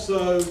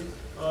also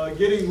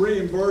getting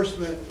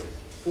reimbursement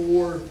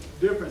for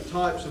different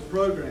types of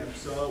programs.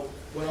 So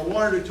what I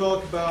wanted to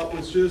talk about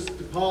was just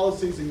the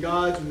policies and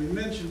guides, and we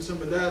mentioned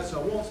some of that,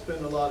 so I won't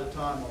spend a lot of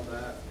time on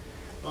that.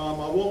 I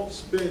won't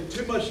spend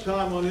too much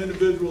time on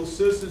individual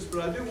assistance,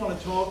 but I do want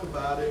to talk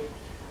about it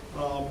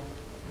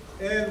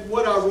and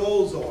what our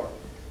roles are.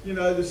 You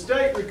know, the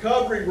state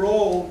recovery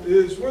role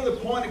is we're the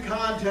point of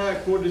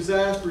contact for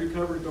disaster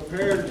recovery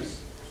preparedness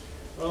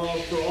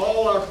for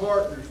all our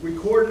partners. We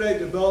coordinate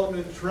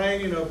development and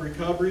training of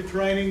recovery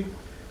training.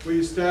 We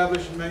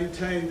establish and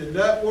maintain the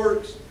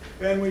networks,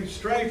 and we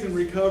strengthen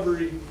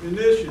recovery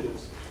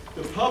initiatives.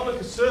 The public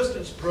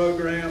assistance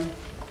program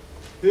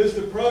is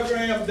the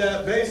program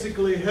that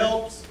basically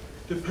helps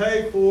to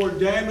pay for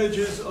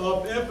damages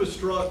of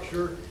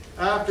infrastructure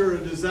after a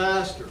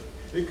disaster.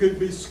 It could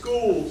be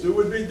schools. It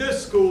would be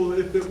this school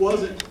if it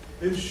wasn't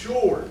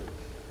insured.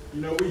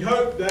 You know, we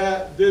hope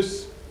that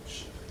this,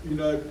 you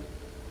know,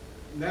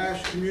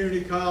 Nash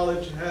Community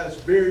College has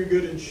very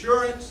good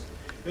insurance.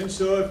 And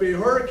so if a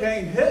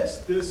hurricane hits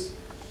this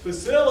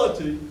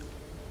facility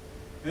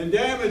and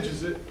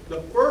damages it,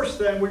 the first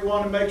thing we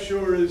want to make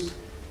sure is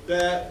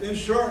that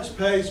insurance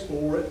pays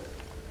for it.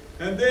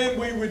 And then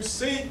we would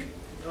seek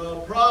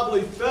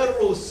probably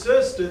federal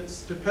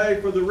assistance to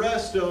pay for the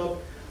rest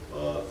of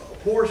a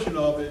portion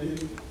of it. And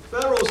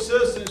federal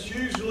assistance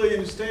usually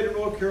in the state of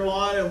North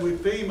Carolina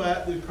with FEMA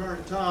at the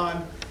current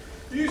time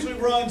usually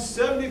runs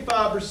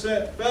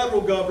 75%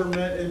 federal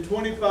government and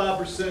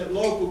 25%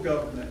 local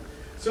government.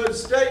 So the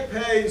state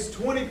pays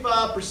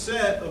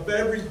 25% of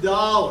every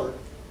dollar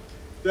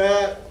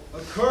that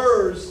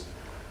occurs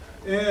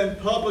in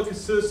public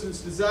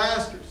assistance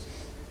disasters.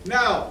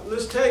 Now,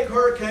 let's take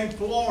Hurricane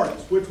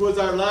Florence, which was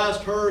our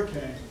last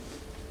hurricane.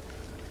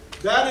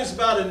 That is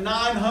about a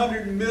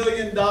 $900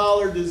 million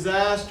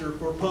disaster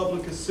for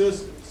public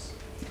assistance.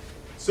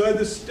 So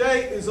the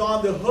state is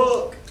on the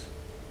hook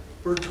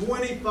for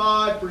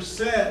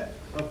 25%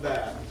 of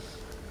that.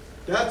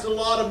 That's a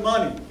lot of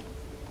money.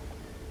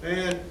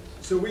 And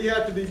so we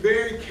have to be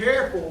very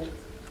careful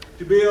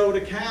to be able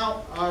to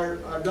count our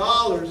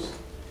dollars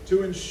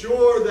to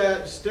ensure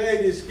that the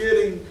state is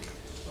getting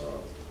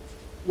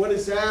what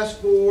it's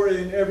asked for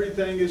and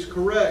everything is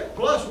correct.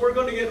 Plus, we're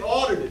going to get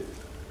audited.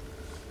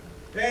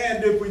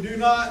 And if we do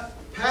not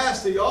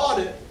pass the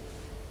audit,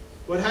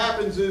 what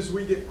happens is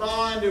we get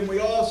fined, and we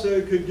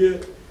also could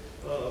get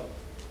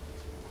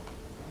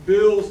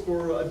bills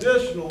for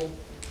additional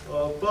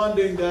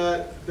funding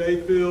that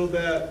they feel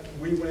that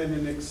we went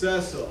in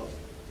excess of.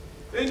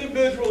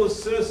 Individual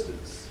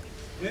assistance.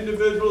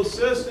 Individual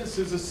assistance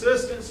is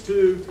assistance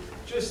to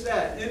just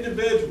that,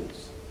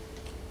 individuals.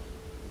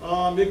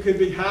 It could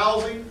be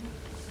housing.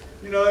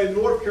 You know, in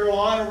North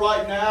Carolina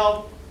right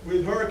now,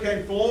 with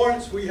Hurricane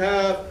Florence, we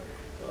have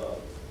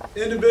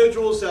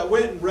individuals that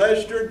went and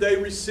registered. They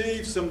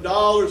received some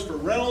dollars for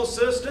rental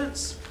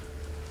assistance.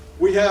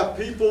 We have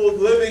people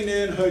living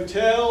in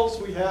hotels.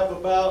 We have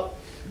about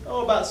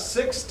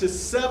 600 to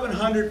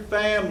 700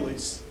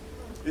 families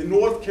in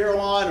North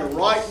Carolina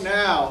right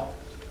now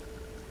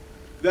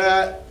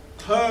that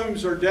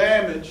homes are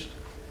damaged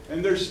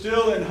and they're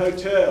still in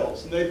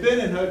hotels. And they've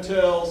been in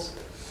hotels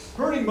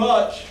pretty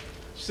much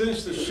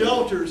since the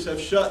shelters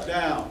have shut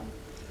down.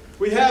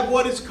 We have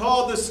what is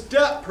called the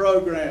STEP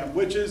program,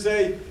 which is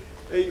a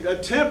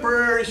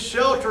temporary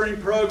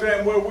sheltering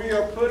program where we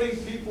are putting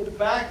people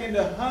back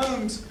into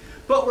homes,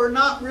 but we're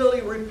not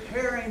really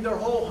repairing their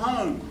whole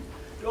home.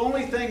 The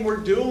only thing we're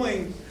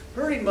doing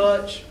pretty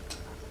much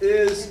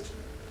is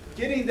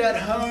getting that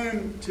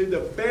home to the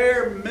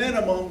bare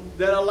minimum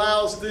that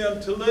allows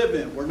them to live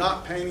in. We're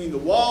not painting the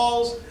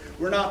walls.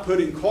 We're not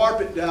putting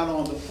carpet down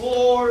on the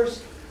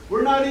floors.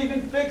 We're not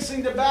even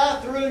fixing the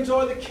bathrooms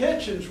or the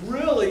kitchens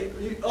really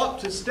up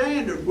to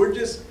standard. We're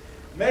just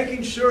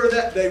making sure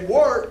that they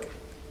work,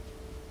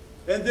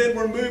 and then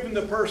we're moving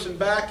the person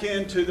back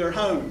into their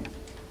home.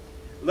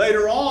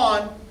 Later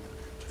on,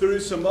 through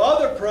some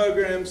other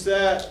programs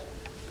that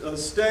the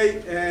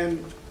state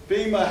and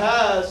FEMA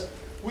has,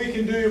 we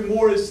can do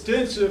more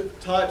extensive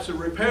types of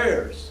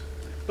repairs.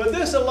 But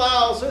this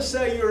allows, let's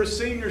say you're a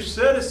senior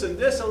citizen,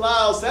 this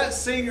allows that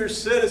senior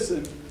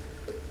citizen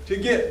to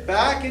get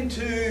back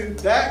into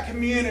that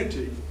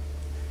community,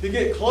 to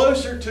get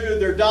closer to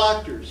their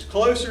doctors,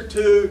 closer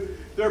to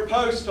their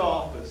post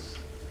office,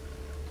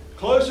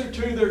 closer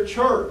to their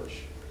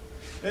church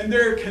and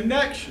their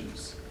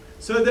connections,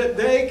 so that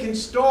they can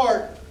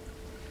start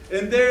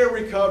in their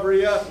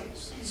recovery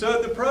efforts.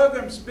 So the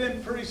program's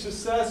been pretty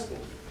successful.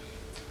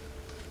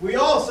 We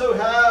also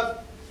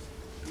have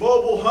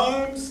mobile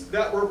homes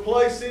that we're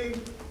placing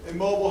in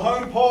mobile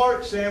home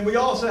parks, and we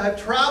also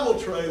have travel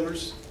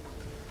trailers.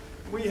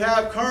 We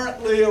have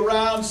currently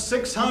around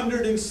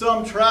 600 and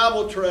some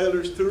travel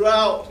trailers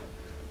throughout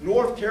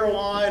North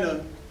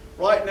Carolina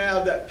right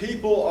now that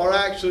people are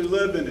actually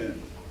living in.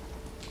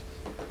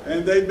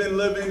 And they've been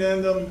living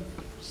in them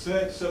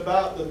since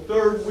about the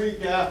 3rd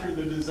week after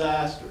the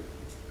disaster.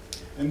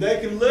 And they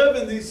can live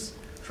in these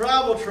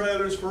travel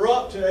trailers for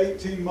up to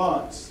 18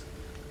 months.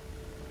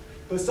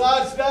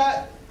 Besides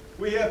that,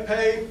 we have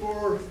paid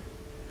for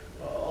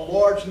a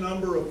large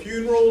number of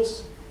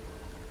funerals.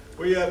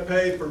 We have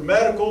paid for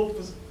medical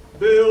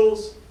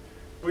bills.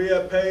 We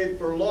have paid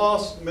for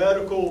lost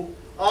medical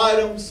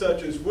items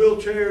such as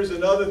wheelchairs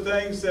and other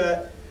things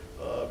that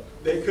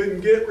they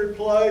couldn't get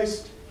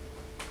replaced.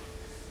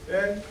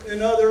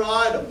 And other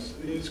items.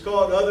 It's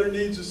called other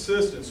needs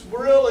assistance.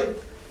 Really,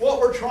 what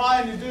we're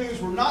trying to do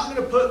is we're not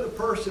going to put the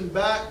person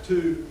back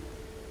to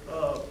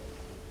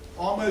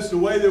almost the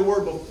way they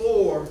were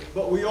before,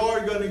 but we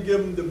are going to give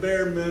them the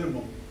bare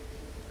minimum.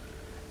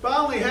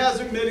 Finally,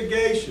 hazard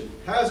mitigation.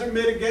 Hazard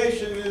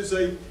mitigation is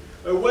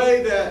a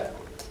way that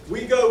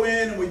we go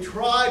in and we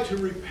try to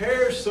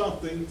repair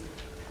something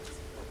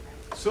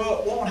so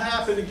it won't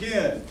happen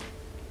again.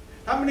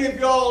 How many of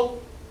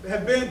y'all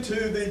have been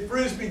to the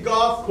Frisbee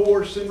golf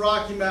course in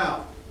Rocky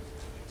Mount?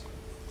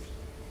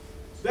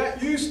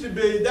 That used to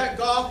be, that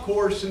golf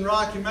course in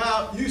Rocky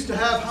Mount used to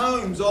have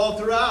homes all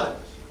throughout it.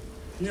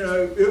 You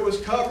know, it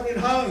was covered in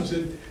homes,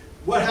 and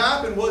what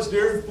happened was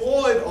during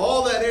Floyd,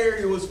 all that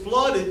area was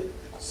flooded.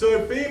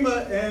 So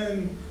FEMA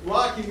and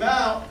Rocky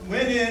Mount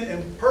went in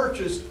and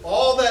purchased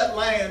all that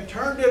land,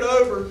 turned it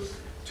over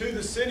to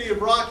the city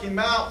of Rocky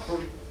Mount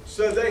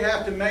so they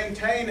have to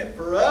maintain it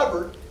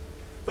forever,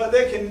 but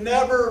they can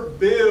never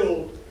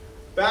build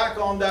back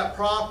on that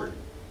property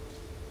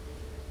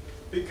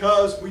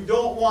because we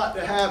don't want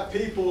to have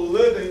people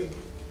living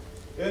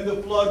in the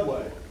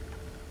floodway.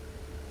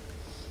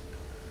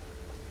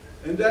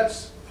 And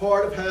that's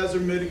part of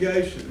hazard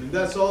mitigation, and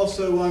that's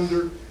also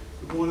under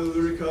one of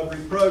the recovery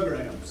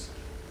programs.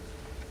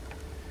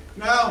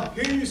 Now,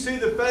 here you see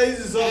the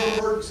phases of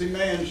emergency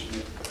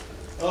management.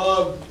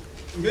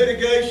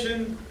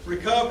 Mitigation,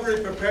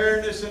 recovery,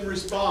 preparedness, and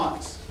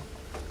response.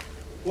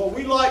 What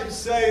we like to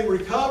say in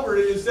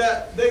recovery is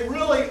that they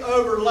really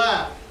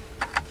overlap.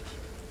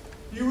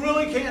 You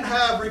really can't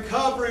have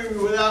recovery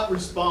without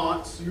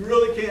response. You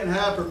really can't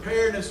have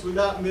preparedness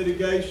without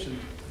mitigation.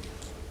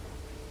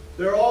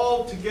 They're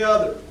all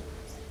together.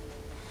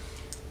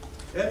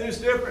 And there's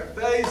different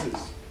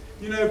phases.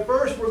 You know,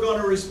 first we're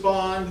going to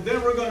respond,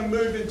 then we're going to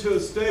move into a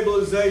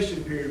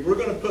stabilization period. We're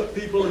going to put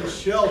people in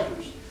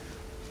shelters.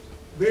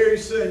 Very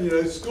soon, you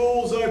know,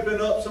 schools open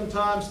up,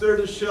 sometimes they're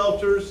the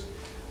shelters.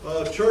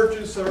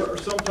 Churches are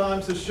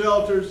sometimes the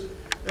shelters.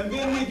 And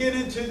then we get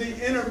into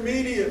the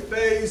intermediate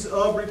phase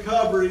of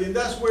recovery, and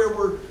that's where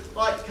we're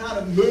like kind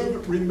of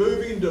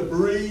removing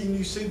debris, and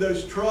you see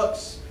those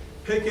trucks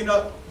picking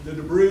up the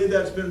debris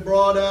that's been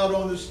brought out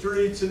on the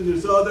streets, and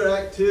there's other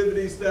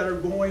activities that are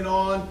going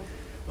on.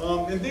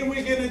 And then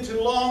we get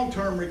into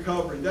long-term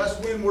recovery. That's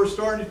when we're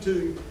starting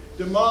to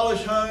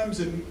demolish homes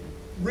and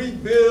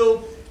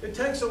rebuild. It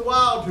takes a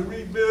while to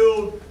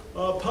rebuild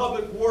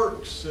public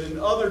works and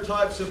other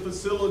types of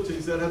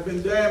facilities that have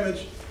been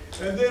damaged.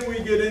 And then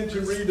we get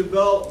into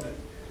redevelopment.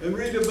 And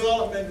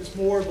redevelopment is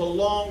more of a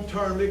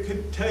long-term. It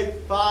could take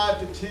 5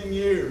 to 10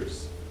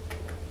 years.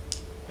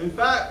 In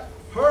fact,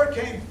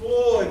 Hurricane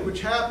Floyd,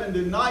 which happened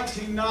in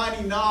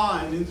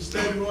 1999 in the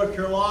state of North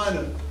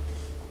Carolina,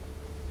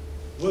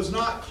 was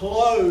not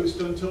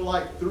closed until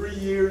like 3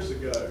 years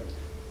ago.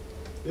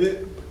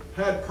 It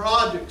had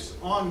projects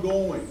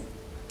ongoing.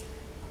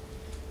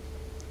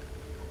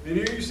 And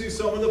here you see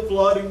some of the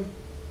flooding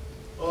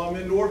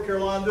in North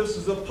Carolina. This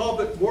is a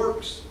public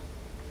works,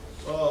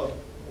 a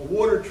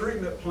water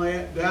treatment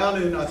plant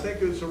down in, I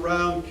think it's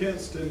around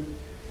Kinston,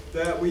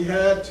 that we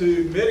had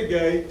to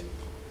mitigate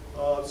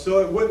so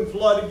it wouldn't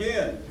flood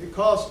again. It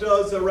cost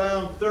us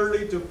around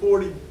 $30 to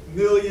 $40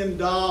 million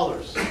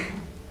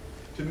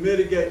to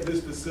mitigate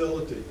this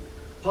facility.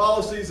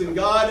 Policies and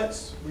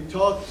guidance, we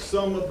talked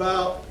some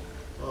about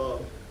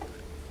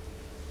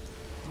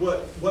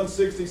what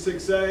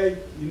 166A,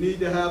 you need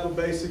to have a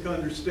basic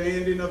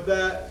understanding of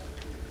that.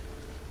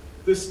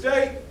 The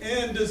state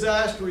in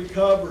disaster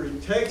recovery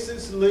takes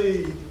its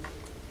lead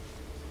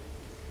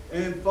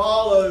and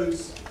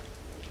follows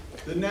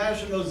the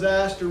National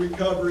Disaster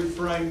Recovery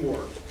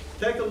Framework.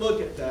 Take a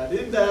look at that.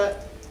 In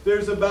that,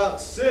 there's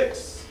about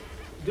 6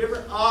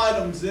 different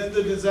items in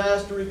the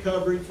disaster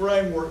recovery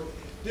framework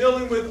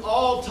dealing with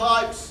all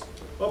types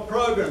of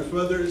programs,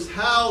 whether it's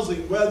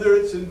housing, whether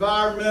it's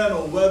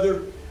environmental,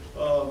 whether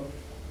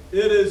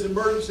it is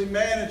emergency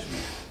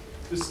management.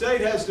 The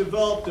state has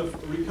developed a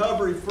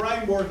recovery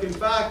framework. In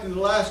fact, in the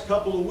last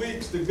couple of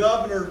weeks, the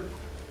governor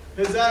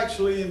has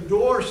actually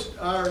endorsed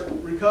our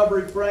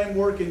recovery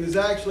framework and is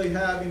actually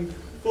having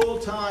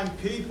full-time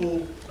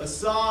people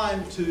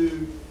assigned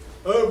to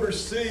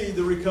oversee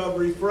the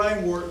recovery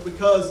framework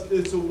because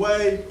it's a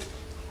way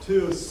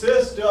to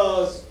assist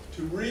us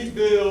to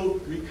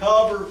rebuild,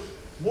 recover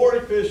more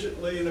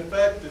efficiently and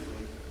effectively.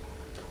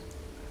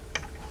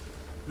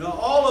 Now,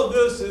 all of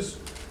this is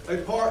a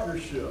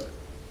partnership.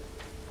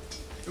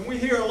 And we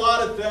hear a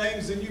lot of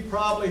things, and you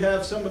probably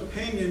have some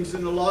opinions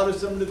in a lot of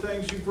some of the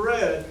things you've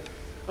read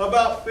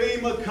about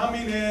FEMA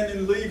coming in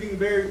and leaving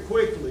very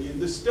quickly,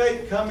 and the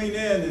state coming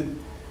in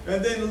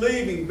and then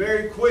leaving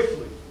very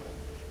quickly.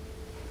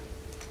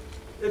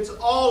 It's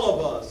all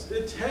of us.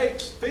 It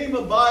takes,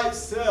 FEMA by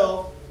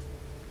itself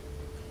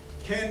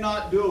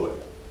cannot do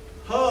it.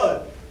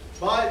 HUD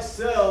by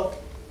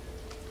itself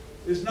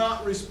is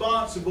not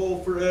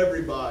responsible for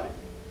everybody.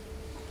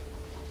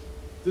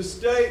 The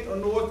state of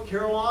North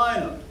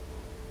Carolina,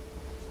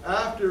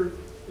 after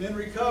in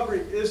recovery,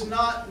 is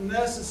not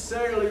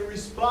necessarily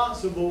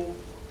responsible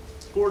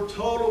for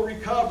total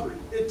recovery.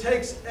 It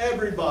takes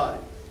everybody.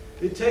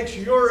 It takes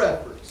your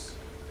efforts.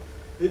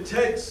 It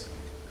takes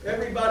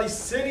everybody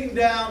sitting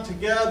down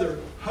together,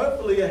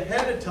 hopefully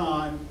ahead of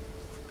time,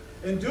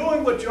 and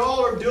doing what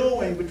y'all are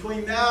doing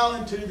between now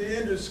and to the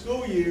end of the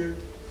school year,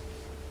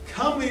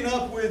 coming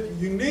up with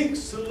unique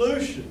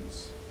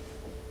solutions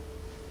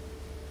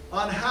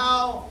on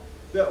how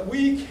that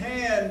we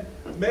can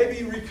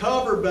maybe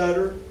recover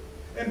better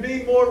and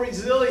be more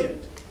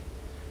resilient.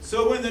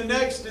 So when the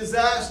next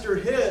disaster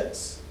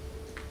hits,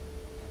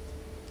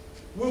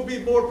 we'll be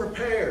more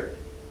prepared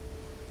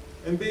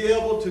and be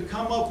able to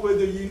come up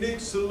with a unique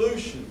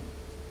solution.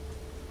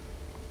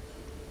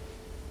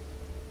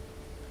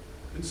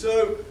 And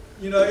so,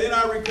 you know, in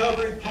our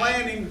recovery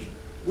planning,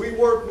 we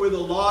work with a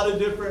lot of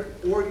different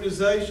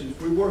organizations.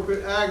 We work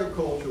with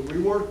agriculture, we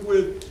work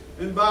with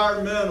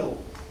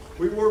environmental,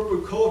 we work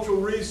with cultural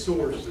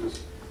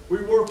resources,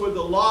 we work with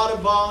a lot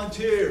of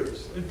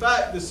volunteers. In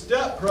fact, the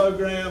STEP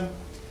program,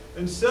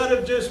 instead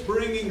of just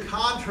bringing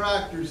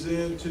contractors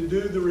in to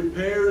do the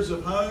repairs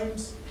of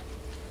homes,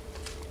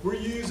 we're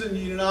using the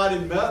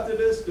United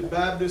Methodist, the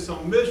Baptist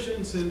on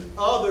Missions, and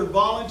other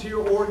volunteer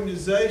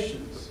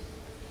organizations.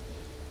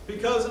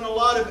 Because in a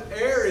lot of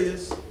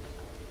areas,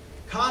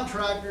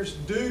 contractors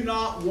do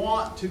not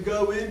want to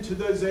go into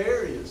those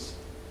areas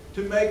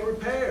to make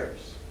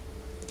repairs.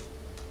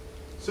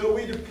 So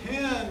we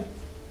depend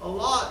a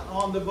lot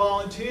on the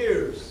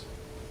volunteers.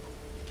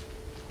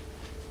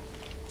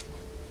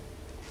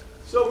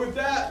 So with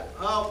that,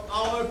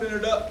 I'll open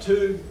it up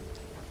to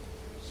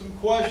some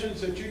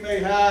questions that you may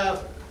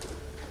have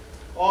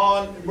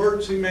on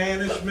emergency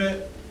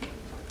management,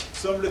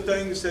 some of the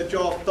things that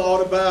y'all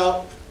thought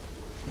about.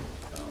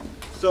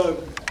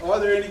 So are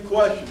there any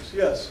questions?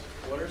 Yes?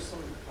 What are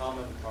some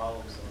common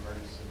problems in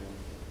emergency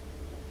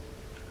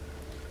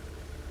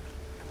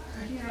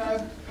management? You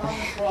know,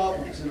 common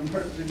problems in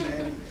emergency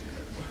management.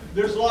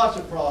 There's lots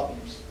of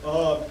problems.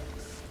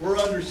 We're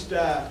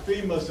understaffed.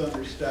 FEMA's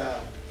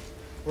understaffed.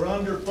 We're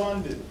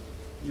underfunded.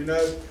 You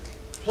know,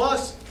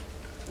 plus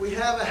we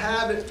have a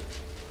habit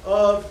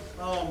of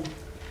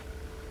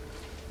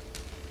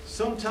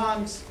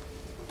sometimes,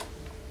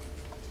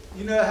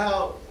 you know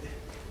how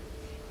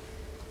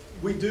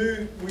we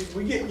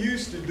get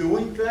used to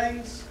doing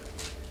things,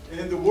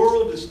 And the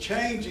world is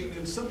changing,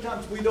 and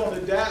sometimes we don't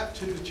adapt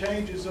to the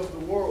changes of the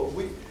world.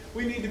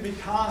 We need to be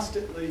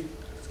constantly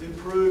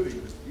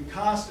improving and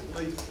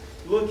constantly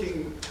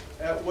looking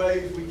at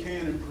ways we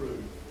can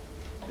improve.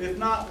 If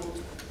not,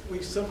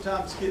 we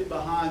sometimes get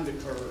behind the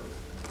curve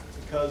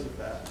because of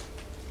that.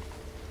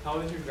 How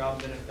has your job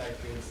been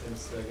affected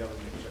since the government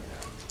shut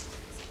down?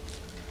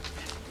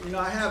 You know,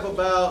 I have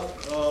about,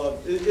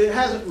 it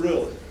hasn't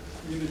really,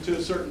 you know, to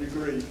a certain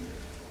degree,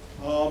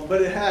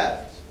 but it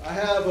has. I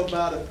have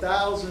about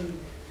 1,000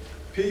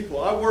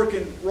 people. I work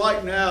in,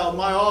 right now,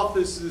 my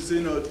office is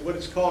in what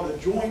is called a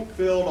joint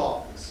field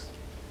office.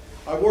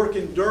 I work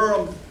in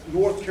Durham,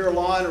 North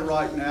Carolina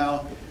right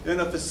now in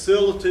a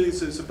facility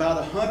that's about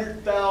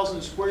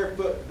 100,000 square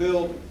foot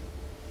building.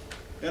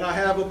 And I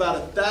have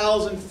about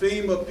 1,000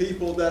 FEMA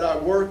people that I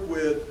work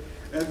with,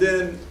 and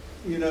then,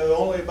 you know,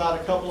 only about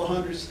a couple of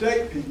hundred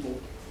state people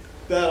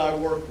that I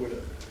work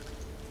with.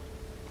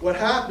 What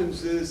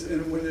happens is,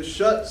 and when it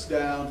shuts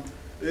down,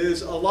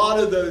 is a lot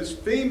of those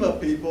FEMA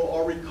people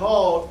are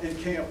recalled and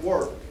can't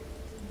work.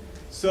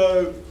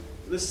 So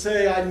let's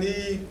say I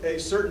need a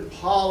certain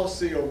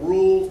policy or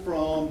rule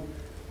from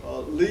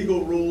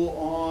legal rule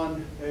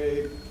on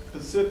a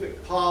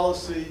specific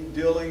policy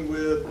dealing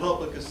with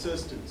public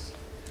assistance.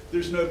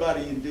 There's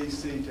nobody in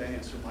DC to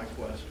answer my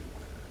question.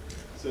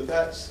 So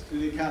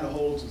it kind of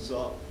holds us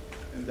up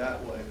in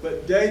that way.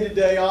 But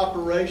day-to-day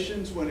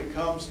operations, when it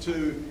comes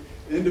to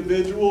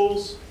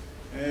individuals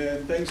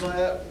and things like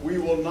that, we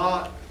will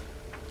not,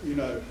 you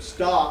know,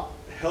 stop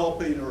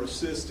helping or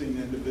assisting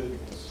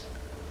individuals.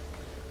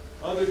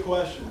 Other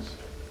questions?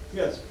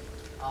 Yes?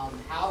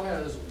 How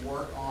has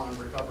work on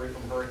recovery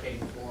from Hurricane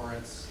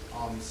Florence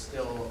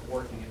still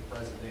working and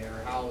present there?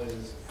 How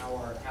is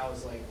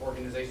like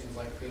organizations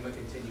like FEMA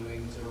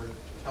continuing to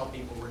help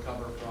people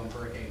recover from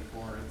Hurricane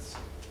Florence?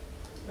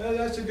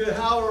 That's a good.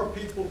 How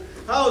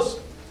is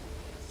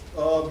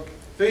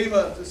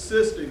FEMA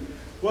assisting?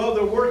 Well,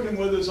 they're working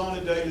with us on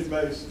a daily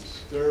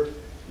basis. They're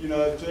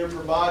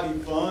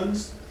providing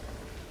funds.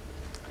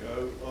 You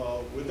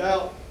know,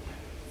 without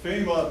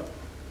FEMA,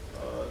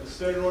 the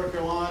state of North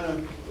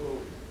Carolina,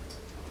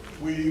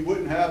 we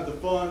wouldn't have the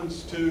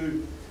funds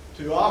to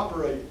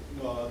operate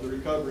the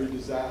recovery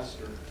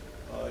disaster,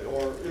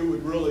 or it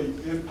would really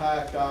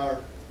impact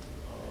our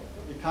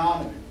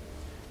economy.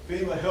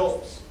 FEMA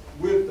helps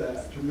with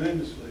that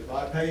tremendously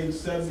by paying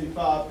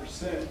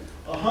 75%,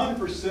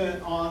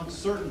 100% on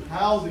certain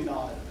housing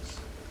items.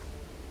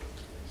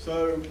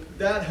 So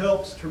that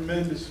helps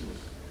tremendously.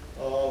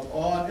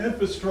 On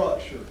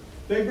infrastructure,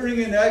 they bring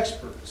in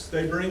experts,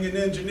 they bring in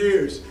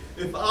engineers.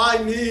 If I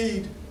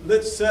need,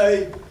 let's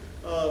say,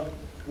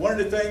 one of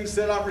the things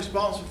that I'm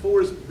responsible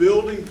for is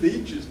building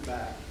beaches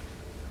back.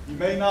 You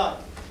may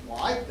not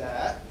like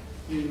that.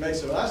 You may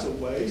say, well, that's a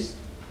waste.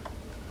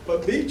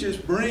 But beaches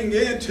bring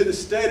into the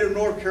state of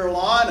North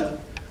Carolina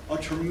a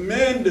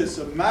tremendous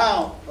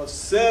amount of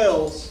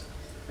sales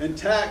and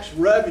tax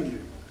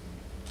revenue.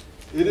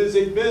 It is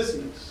a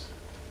business.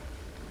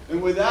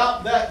 And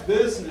without that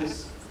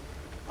business,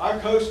 our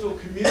coastal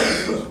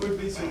communities would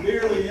be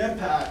severely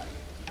impacted.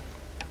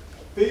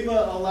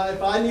 FEMA,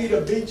 if I need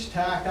a beach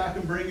tack, I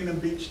can bring in a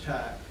beach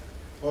tack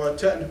or a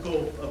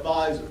technical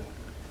advisor.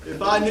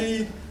 If I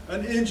need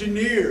an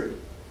engineer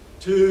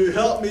to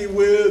help me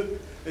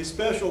with a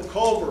special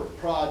culvert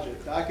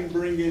project, I can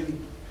bring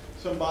in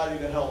somebody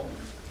to help me.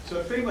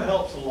 So FEMA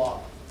helps a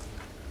lot.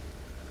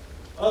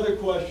 Other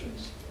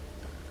questions?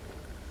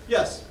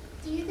 Yes?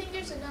 Do you think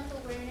there's enough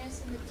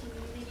awareness in the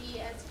community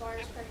as far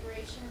as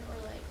preparation,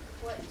 or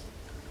like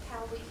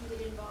how we can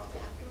get involved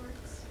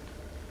afterwards?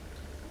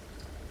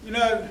 You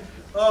know,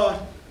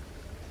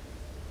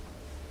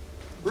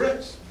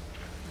 Britt's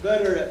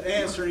better at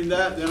answering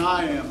that than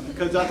I am,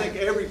 because I think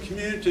every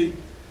community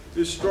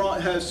is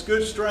strong, has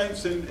good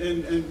strengths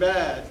and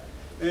bad,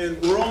 and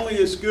we're only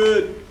as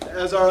good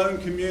as our own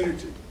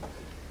community.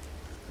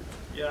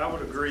 Yeah, I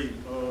would agree.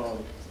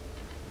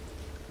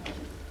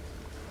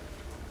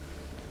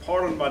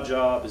 Part of my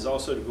job is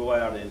also to go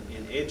out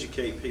and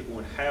educate people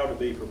on how to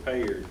be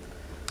prepared.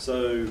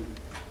 So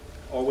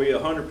are we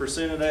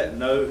 100% of that?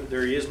 No,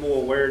 there is more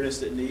awareness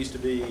that needs to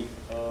be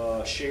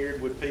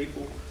shared with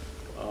people.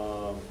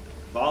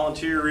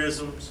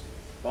 Volunteerism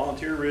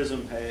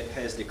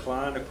has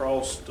declined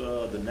across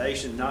the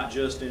nation, not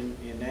just in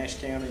Nash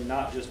County,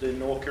 not just in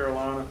North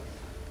Carolina.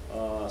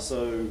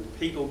 So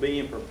people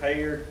being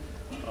prepared,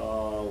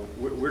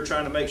 we're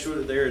trying to make sure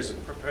that they're as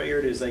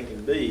prepared as they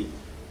can be,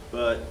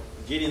 but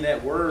getting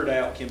that word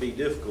out can be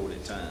difficult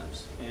at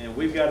times. And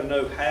we've got to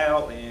know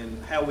how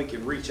we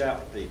can reach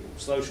out to people.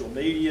 Social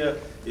media,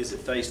 is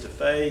it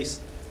face-to-face?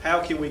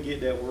 How can we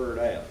get that word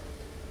out?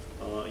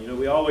 You know,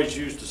 we always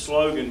use the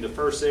slogan, the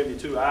first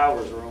 72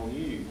 hours are on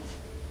you.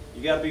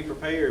 You got to be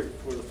prepared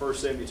for the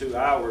first 72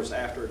 hours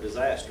after a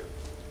disaster.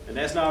 And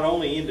that's not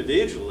only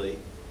individually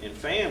and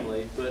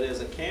family, but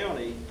as a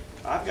county,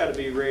 I've got to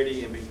be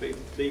ready and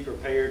be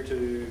prepared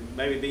to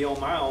maybe be on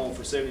my own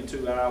for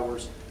 72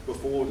 hours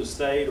before the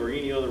state or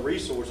any other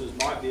resources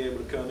might be able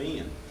to come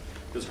in.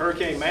 Because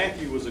Hurricane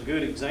Matthew was a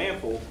good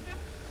example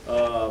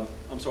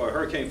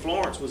Hurricane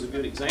Florence was a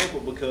good example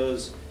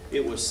because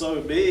it was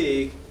so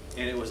big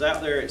and it was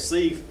out there at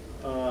sea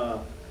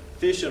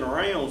fishing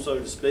around, so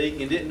to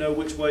speak, and didn't know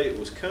which way it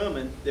was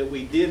coming, that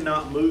we did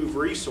not move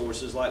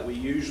resources like we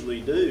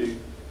usually do.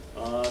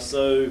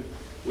 So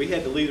we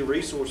had to leave the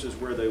resources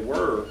where they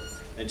were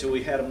until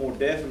we had a more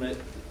definite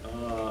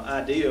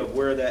idea of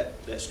where that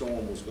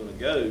storm was going to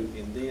go.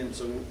 And then,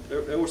 so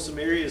there were some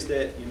areas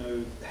that, you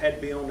know, had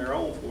to be on their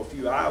own for a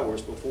few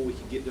hours before we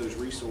could get those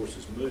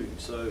resources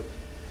moved. So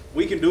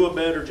we can do a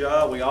better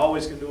job. We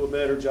always can do a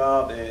better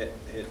job at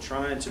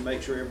trying to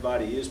make sure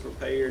everybody is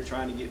prepared,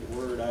 trying to get the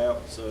word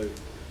out. So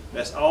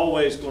that's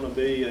always going to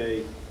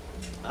be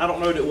I don't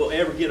know that we'll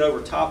ever get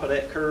over top of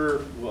that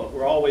curve.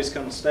 We're always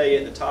going to stay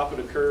at the top of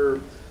the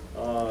curve,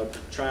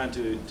 trying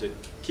to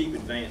keep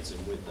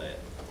advancing with that.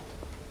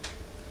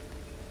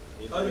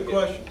 Other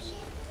questions?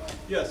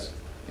 Yes.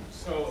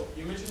 So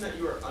you mentioned that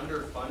you were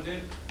underfunded.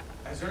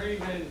 Has there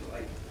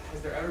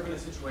ever been a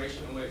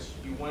situation in which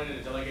you wanted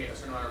to delegate a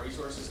certain amount of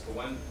resources for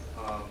one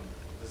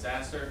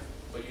disaster,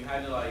 but you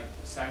had to like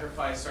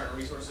sacrifice certain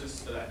resources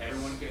so that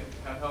everyone could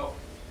have help?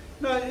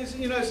 No,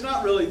 it's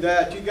not really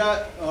that. You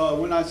got,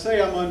 when I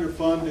say I'm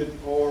underfunded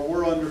or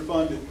we're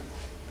underfunded,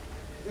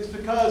 it's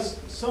because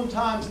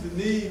sometimes the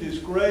need is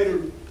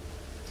greater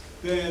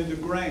than the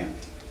grant.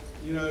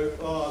 You know,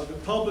 the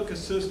public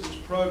assistance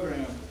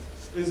program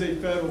is a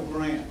federal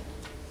grant.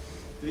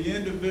 The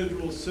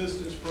individual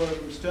assistance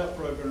program, STEP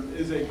program,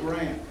 is a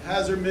grant.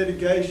 Hazard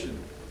mitigation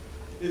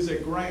is a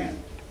grant.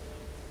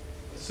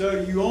 So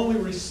you only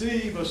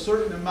receive a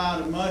certain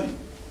amount of money.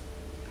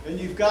 And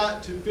you've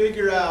got to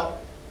figure out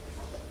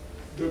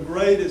the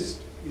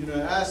greatest,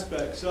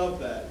 aspects of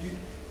that.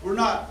 We're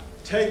not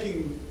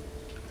taking,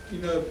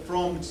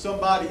 from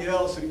somebody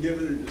else and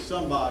giving it to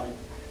somebody.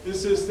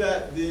 It's just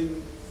that the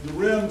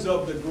rims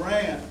of the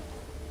grant,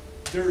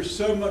 there's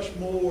so much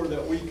more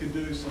that we can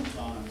do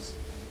sometimes.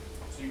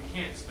 So you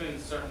can't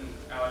spend certain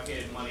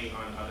allocated money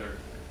on other...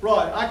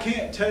 Right, I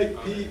can't take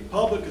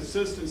public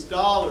assistance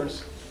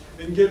dollars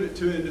and give it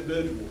to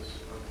individuals.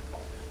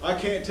 I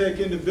can't take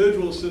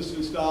individual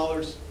assistance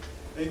dollars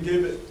and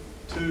give it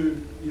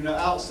to,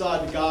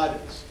 outside the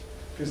guidance.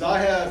 Because I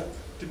have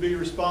to be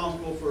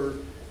responsible for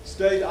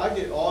state, I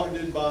get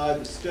audited by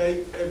the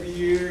state every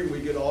year, and we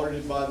get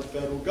audited by the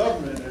federal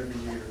government every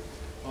year.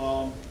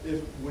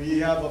 If we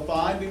have a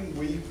finding,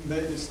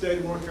 the state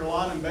of North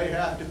Carolina may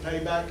have to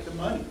pay back the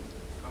money.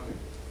 Okay.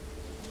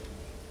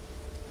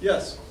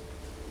 Yes?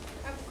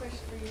 I have a question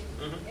for you.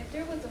 If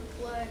there was a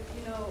flood,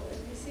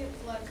 if you see a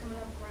flood coming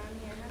up around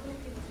here, how many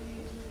people do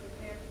you usually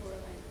prepare for,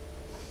 like,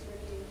 where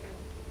do you go?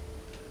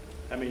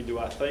 How many do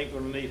I think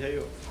will need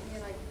help?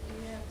 Yeah, like